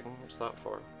pull ring. What's that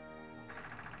for?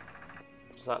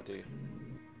 What does that do?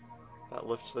 That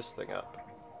lifts this thing up.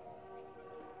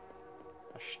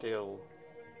 A steel.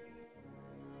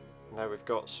 Now we've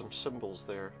got some symbols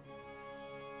there.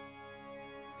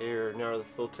 Air, near the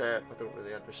Thotep, I don't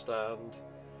really understand.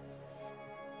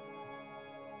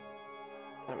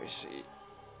 Let me see.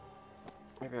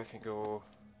 Maybe I can go...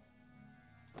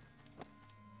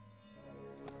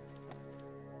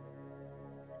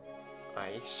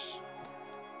 Ice.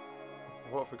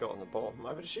 What have we got on the bottom?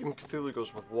 I would assume Cthulhu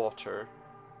goes with water.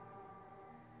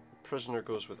 The prisoner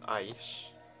goes with ice.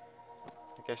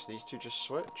 I guess these two just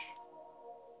switch?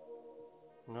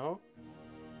 No?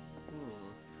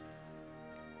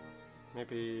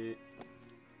 Maybe...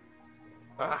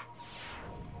 Ah!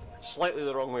 Slightly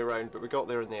the wrong way around, but we got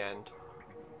there in the end.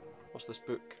 What's this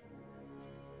book?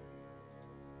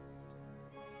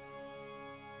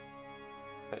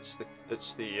 It's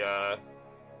the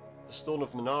Stone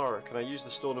of Minar. Can I use the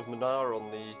Stone of Minar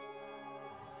on the...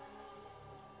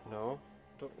 No?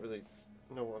 Don't really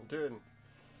know what I'm doing.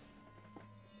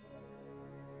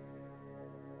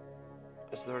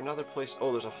 Is there another place?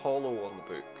 Oh, there's a hollow on the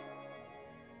book.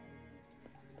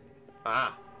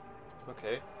 Ah!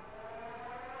 Okay.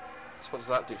 So what does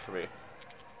that do for me?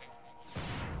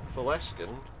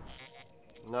 Boleskine?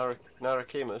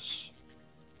 Narakamus?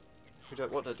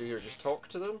 What do I do here? Just talk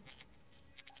to them?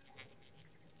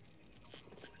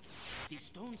 The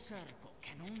stone circle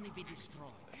can only be destroyed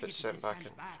if it's sent back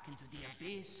into the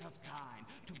abyss of time,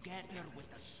 together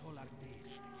with the solar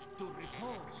disk. To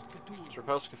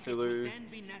repulse Cthulhu, it would then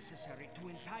be necessary to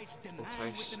entice the man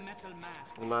with the metal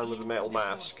mask. The man with the metal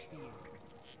mask.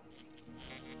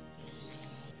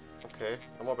 Okay,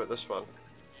 and what about this one?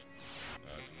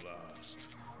 At last,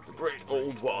 the great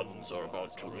old ones are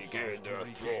about to regain their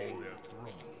throne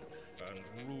and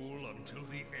rule until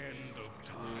the end of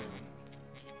time.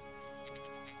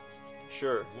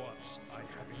 Sure. Once I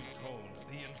have intoned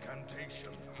the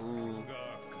incantation,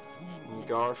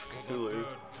 Garth Cthulhu.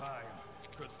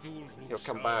 He'll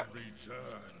come back.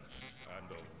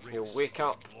 He'll wake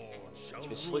up. He's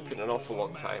been sleeping an awful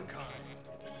long time.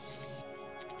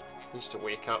 He needs to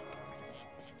wake up.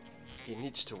 He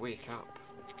needs to wake up.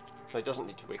 No, he doesn't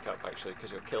need to wake up actually,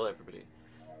 because he'll kill everybody.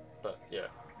 But yeah.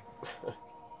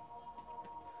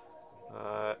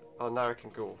 Oh, now I can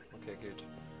go. Okay, good.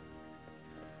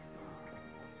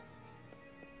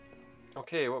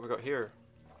 Okay, what have we got here?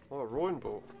 Oh, a rowing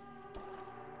boat.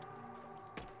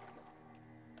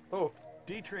 Oh.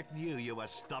 Dietrich knew you were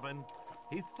stubborn.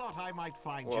 He thought I might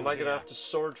find well, you. Am I going to have to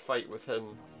sword fight with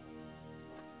him?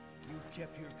 You've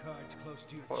kept your cards close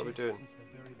to your what are we chest doing? since the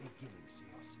very beginning,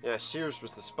 Sears. Yeah, Sears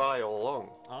was the spy all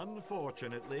along.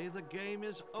 Unfortunately, the game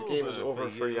is over. The game is over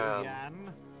for you,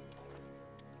 Jan.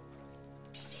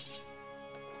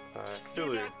 Do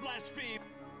Cthulhu. not blaspheme.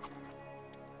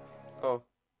 Oh.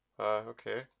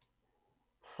 Okay.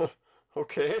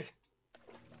 Okay.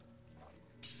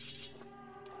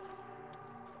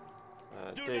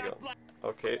 Dagon.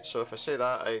 Okay, so if I say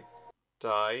that, I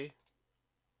die.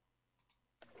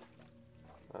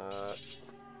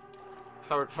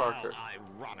 Howard Parker. How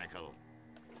ironical.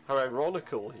 How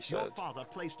ironical, he said. Your father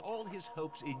placed all his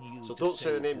hopes in you. So don't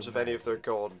say the names of any of their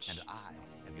gods. And I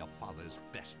am your father's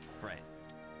best friend.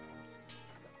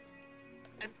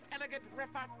 An elegant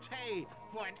repartee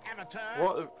for an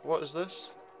amateur. What is this?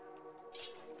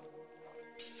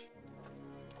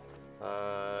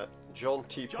 John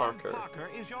T. Parker. John Parker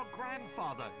is your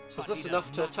grandfather. So is this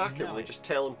enough to attack him? We just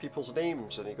tell him people's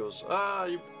names and he goes, ah,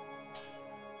 you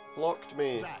blocked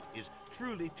me. That is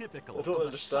truly typical I don't of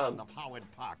understand. the son of Howard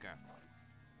Parker.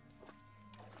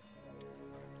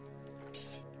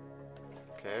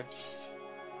 Okay.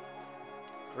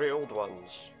 Great old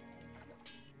ones.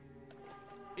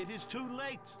 It is too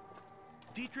late.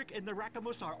 Dietrich and the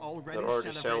Rakamus are already, They're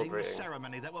already celebrating the celebrating.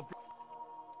 ceremony that will...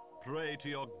 Pray to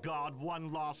your god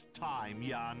one last time,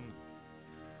 Jan.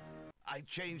 I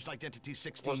changed identity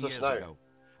 16 What's years this now? ago.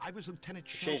 I was Lieutenant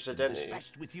changed Shelton, identity?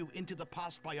 dispatched with you into the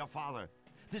past by your father.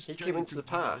 This He journey came into through the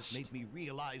time has past. made me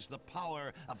realize the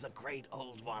power of the great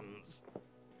old ones.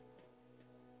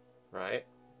 Right.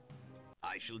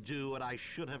 I shall do what I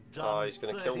should have done Oh, he's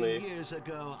gonna 30 kill me. years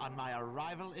ago on my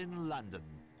arrival in London.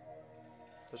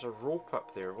 There's a rope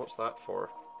up there. What's that for?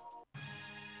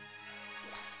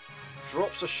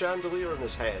 Drops a chandelier on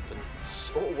his head and...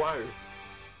 Oh, wow.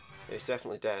 He's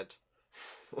definitely dead.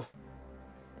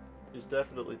 He's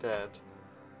definitely dead.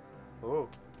 Oh.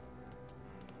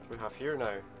 What do we have here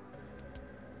now?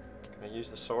 Can I use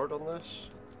the sword on this?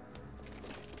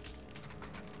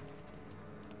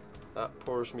 That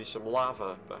pours me some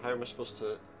lava, but how am I supposed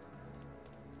to...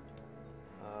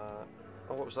 oh,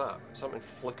 what was that? Something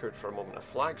flickered for a moment. A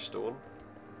flagstone?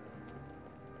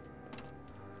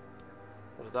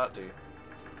 What did that do?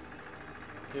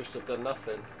 Appears to have done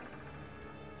nothing.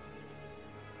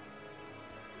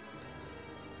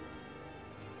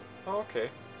 Oh, okay.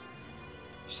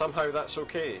 Somehow that's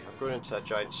okay. I'm going into a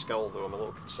giant skull though, I'm a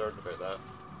little concerned about that.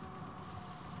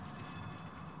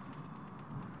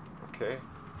 Okay.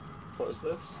 What is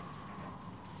this?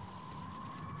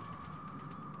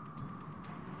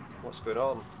 What's going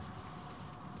on?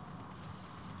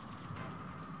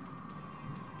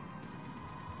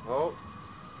 Oh,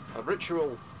 a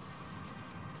ritual.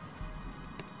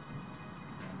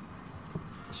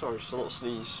 Sorry, just a little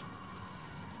sneeze.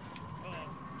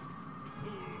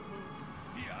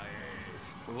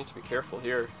 We need to be careful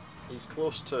here. He's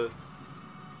close to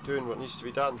doing what needs to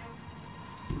be done.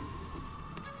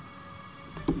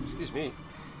 Excuse me.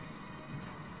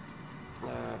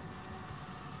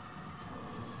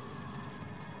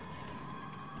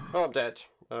 Oh, I'm dead.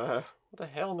 What the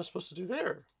hell am I supposed to do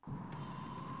there?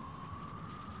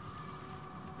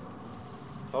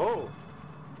 Oh.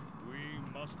 We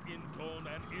must intone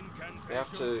an incantation. They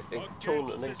have to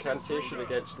intone an incantation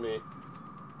against me.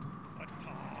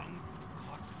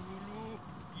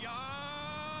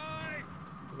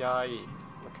 Yay.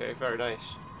 Okay, very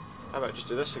nice. How about just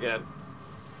do this again?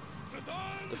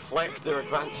 Deflect their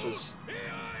advances.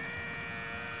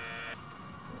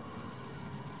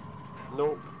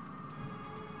 Nope.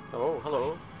 Oh,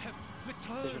 hello.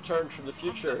 He's returned from the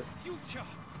future.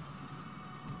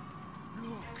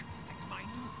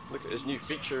 Look at his new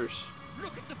features.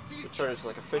 Returned into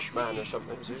like a fish man or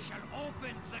something, is he?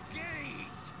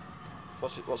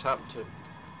 What's happened to him?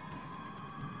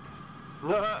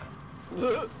 Nah.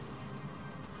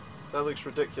 That looks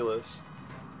ridiculous.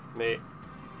 Mate.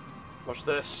 Watch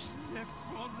this.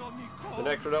 The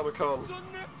Necronomicon.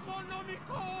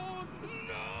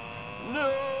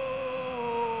 No!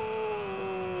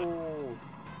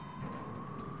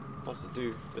 What's it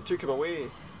do? It took him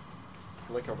away.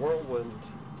 Like a whirlwind.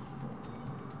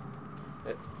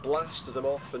 It blasted him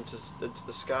off into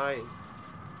the sky.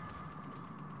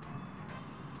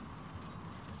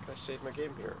 Can I save my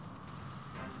game here?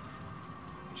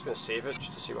 I'm just going to save it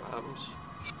just to see what happens.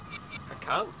 I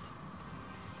can't.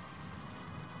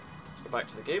 Let's go back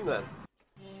to the game then.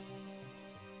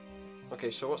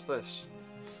 Okay, so what's this?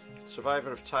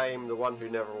 Survivor of Time, the one who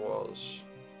never was.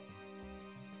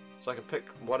 So I can pick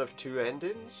one of two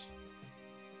endings?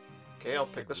 Okay, I'll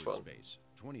pick this one.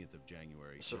 20th of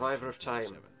January. Survivor of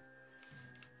Time.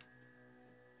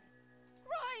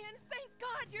 Ryan, thank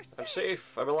God you're safe. I'm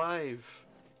safe. I'm alive.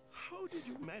 How did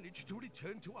you manage to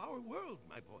return to our world,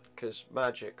 my boy? Because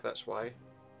magic, that's why.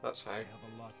 That's how. I have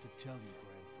a lot to tell you,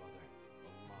 grandfather.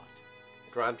 A lot.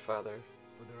 Grandfather.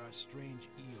 For there are strange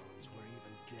eons where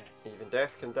even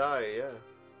death can die, yeah.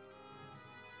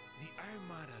 The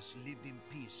Aymaras lived in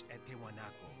peace at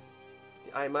Tiwanaku.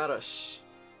 The Aymaras.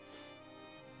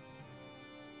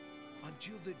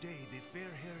 Until the day the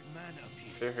fair-haired man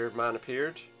appeared. Fair-haired man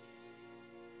appeared.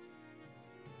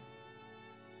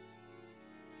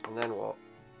 And then what?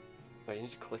 Oh, you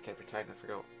need to click every time, I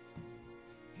forgot.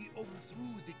 He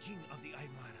overthrew the king of the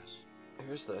Aymaras.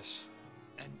 Who is this?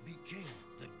 And became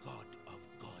the god of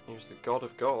gods. He was the god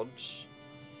of gods.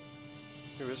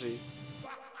 Who is he?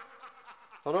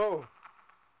 Oh no!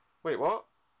 Wait, what?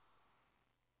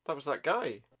 That was that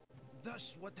guy.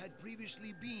 Thus what had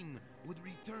previously been would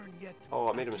return yet. Oh,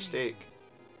 I made a mistake.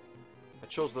 I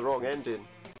chose the wrong ending.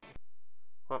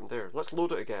 What happened there? Let's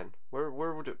load it again. Where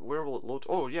will it load?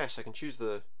 Oh yes, I can choose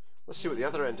the... Let's see what the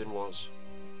other ending was.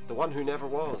 The one who never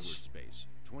was. Space,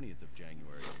 20th of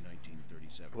January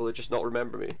 1937. Will it just not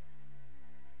remember me?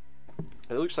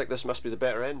 It looks like this must be the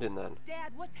better ending then.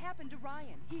 Dad, what's happened to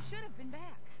Ryan? He should have been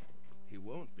back. He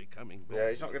won't be coming back. Yeah,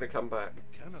 he's not going to come back.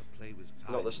 You cannot play with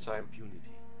time. Not this time.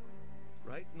 Impunity.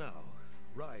 Right now,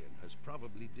 Ryan has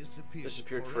probably disappeared.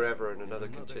 Disappeared forever in another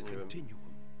continuum.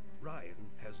 Ryan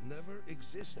has never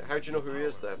existed. Yeah, how do you know who he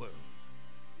is then?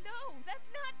 No, that's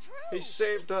not true. He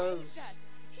saved us.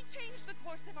 He changed the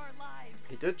course of our lives.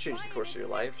 He did change the course of your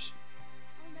lives.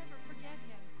 I'll never forget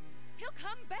him. He'll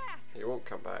come back. He won't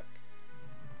come back.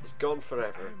 He's gone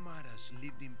forever. Aymaras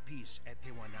lived in peace at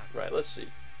Tiwanaku. Right, let's see.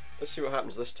 Let's see what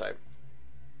happens this time.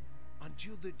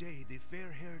 Until the day the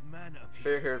fair-haired man appeared.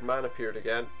 Fair-haired man appeared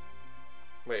again.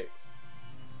 Wait.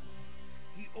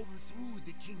 He overthrew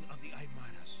the king of the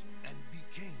Aymaras and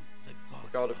became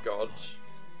God of Gods.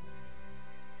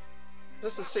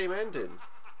 That's the same ending.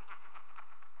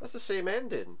 That's the same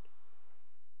ending.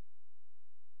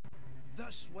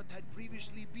 Thus, what had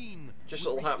previously been just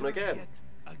it'll happen again.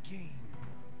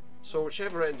 So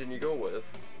whichever ending you go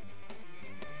with,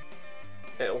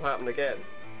 it'll happen again.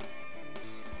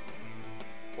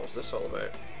 What's this all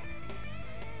about?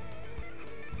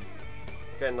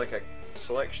 Again, like a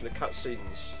selection of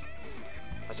cutscenes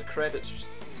as a credits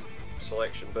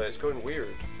selection, but it's going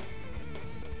weird.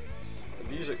 The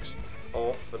music's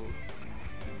off and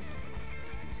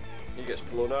he gets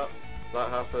blown up. That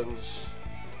happens.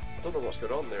 I don't know what's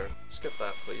going on there. Skip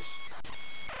that, please.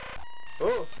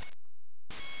 Oh!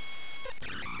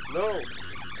 No!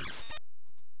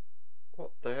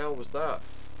 What the hell was that?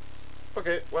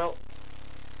 Okay, well,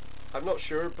 I'm not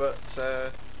sure, but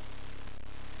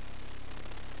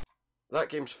that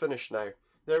game's finished now.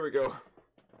 There we go.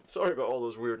 Sorry about all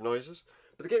those weird noises.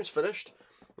 But the game's finished.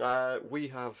 We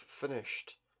have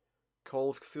finished Call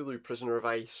of Cthulhu Prisoner of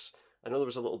Ice. I know there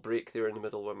was a little break there in the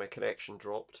middle when my connection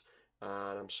dropped,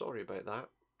 and I'm sorry about that.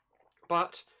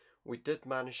 But we did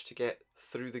manage to get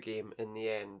through the game in the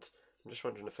end. I'm just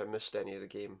wondering if I missed any of the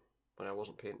game when I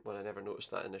wasn't paying, when I never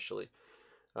noticed that initially.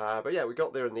 But yeah, we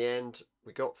got there in the end.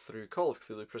 We got through Call of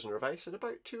Cthulhu Prisoner of Ice in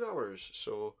about 2 hours,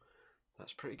 so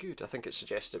that's pretty good. I think it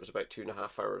suggested it was about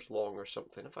 2.5 hours long or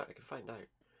something. In fact, I can find out.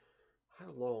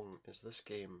 How long is this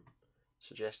game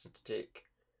suggested to take?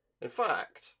 In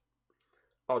fact,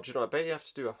 oh, do you know, I bet you have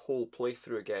to do a whole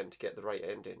playthrough again to get the right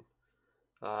ending.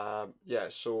 Yeah,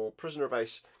 so Prisoner of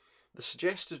Ice, the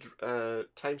suggested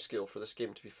timescale for this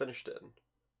game to be finished in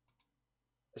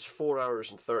is 4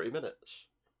 hours and 30 minutes.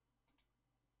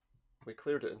 We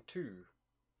cleared it in 2.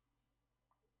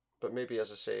 But maybe,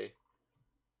 as I say,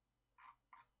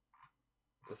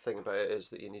 the thing about it is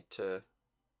that you need to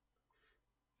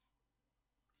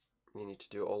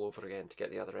do it all over again to get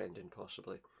the other ending,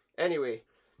 possibly. Anyway,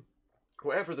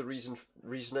 whatever the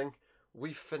reasoning,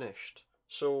 we've finished.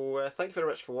 So thank you very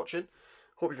much for watching.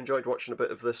 Hope you've enjoyed watching a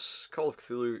bit of this Call of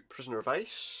Cthulhu Prisoner of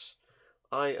Ice.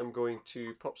 I am going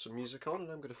to pop some music on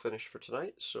and I'm going to finish for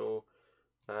tonight. So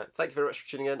thank you very much for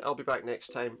tuning in. I'll be back next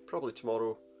time, probably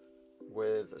tomorrow,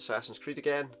 with Assassin's Creed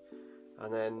again.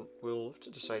 And then we'll have to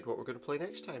decide what we're going to play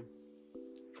next time.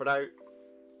 For now,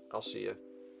 I'll see you.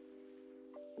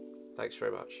 Thanks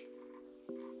very much.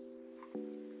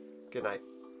 Good night.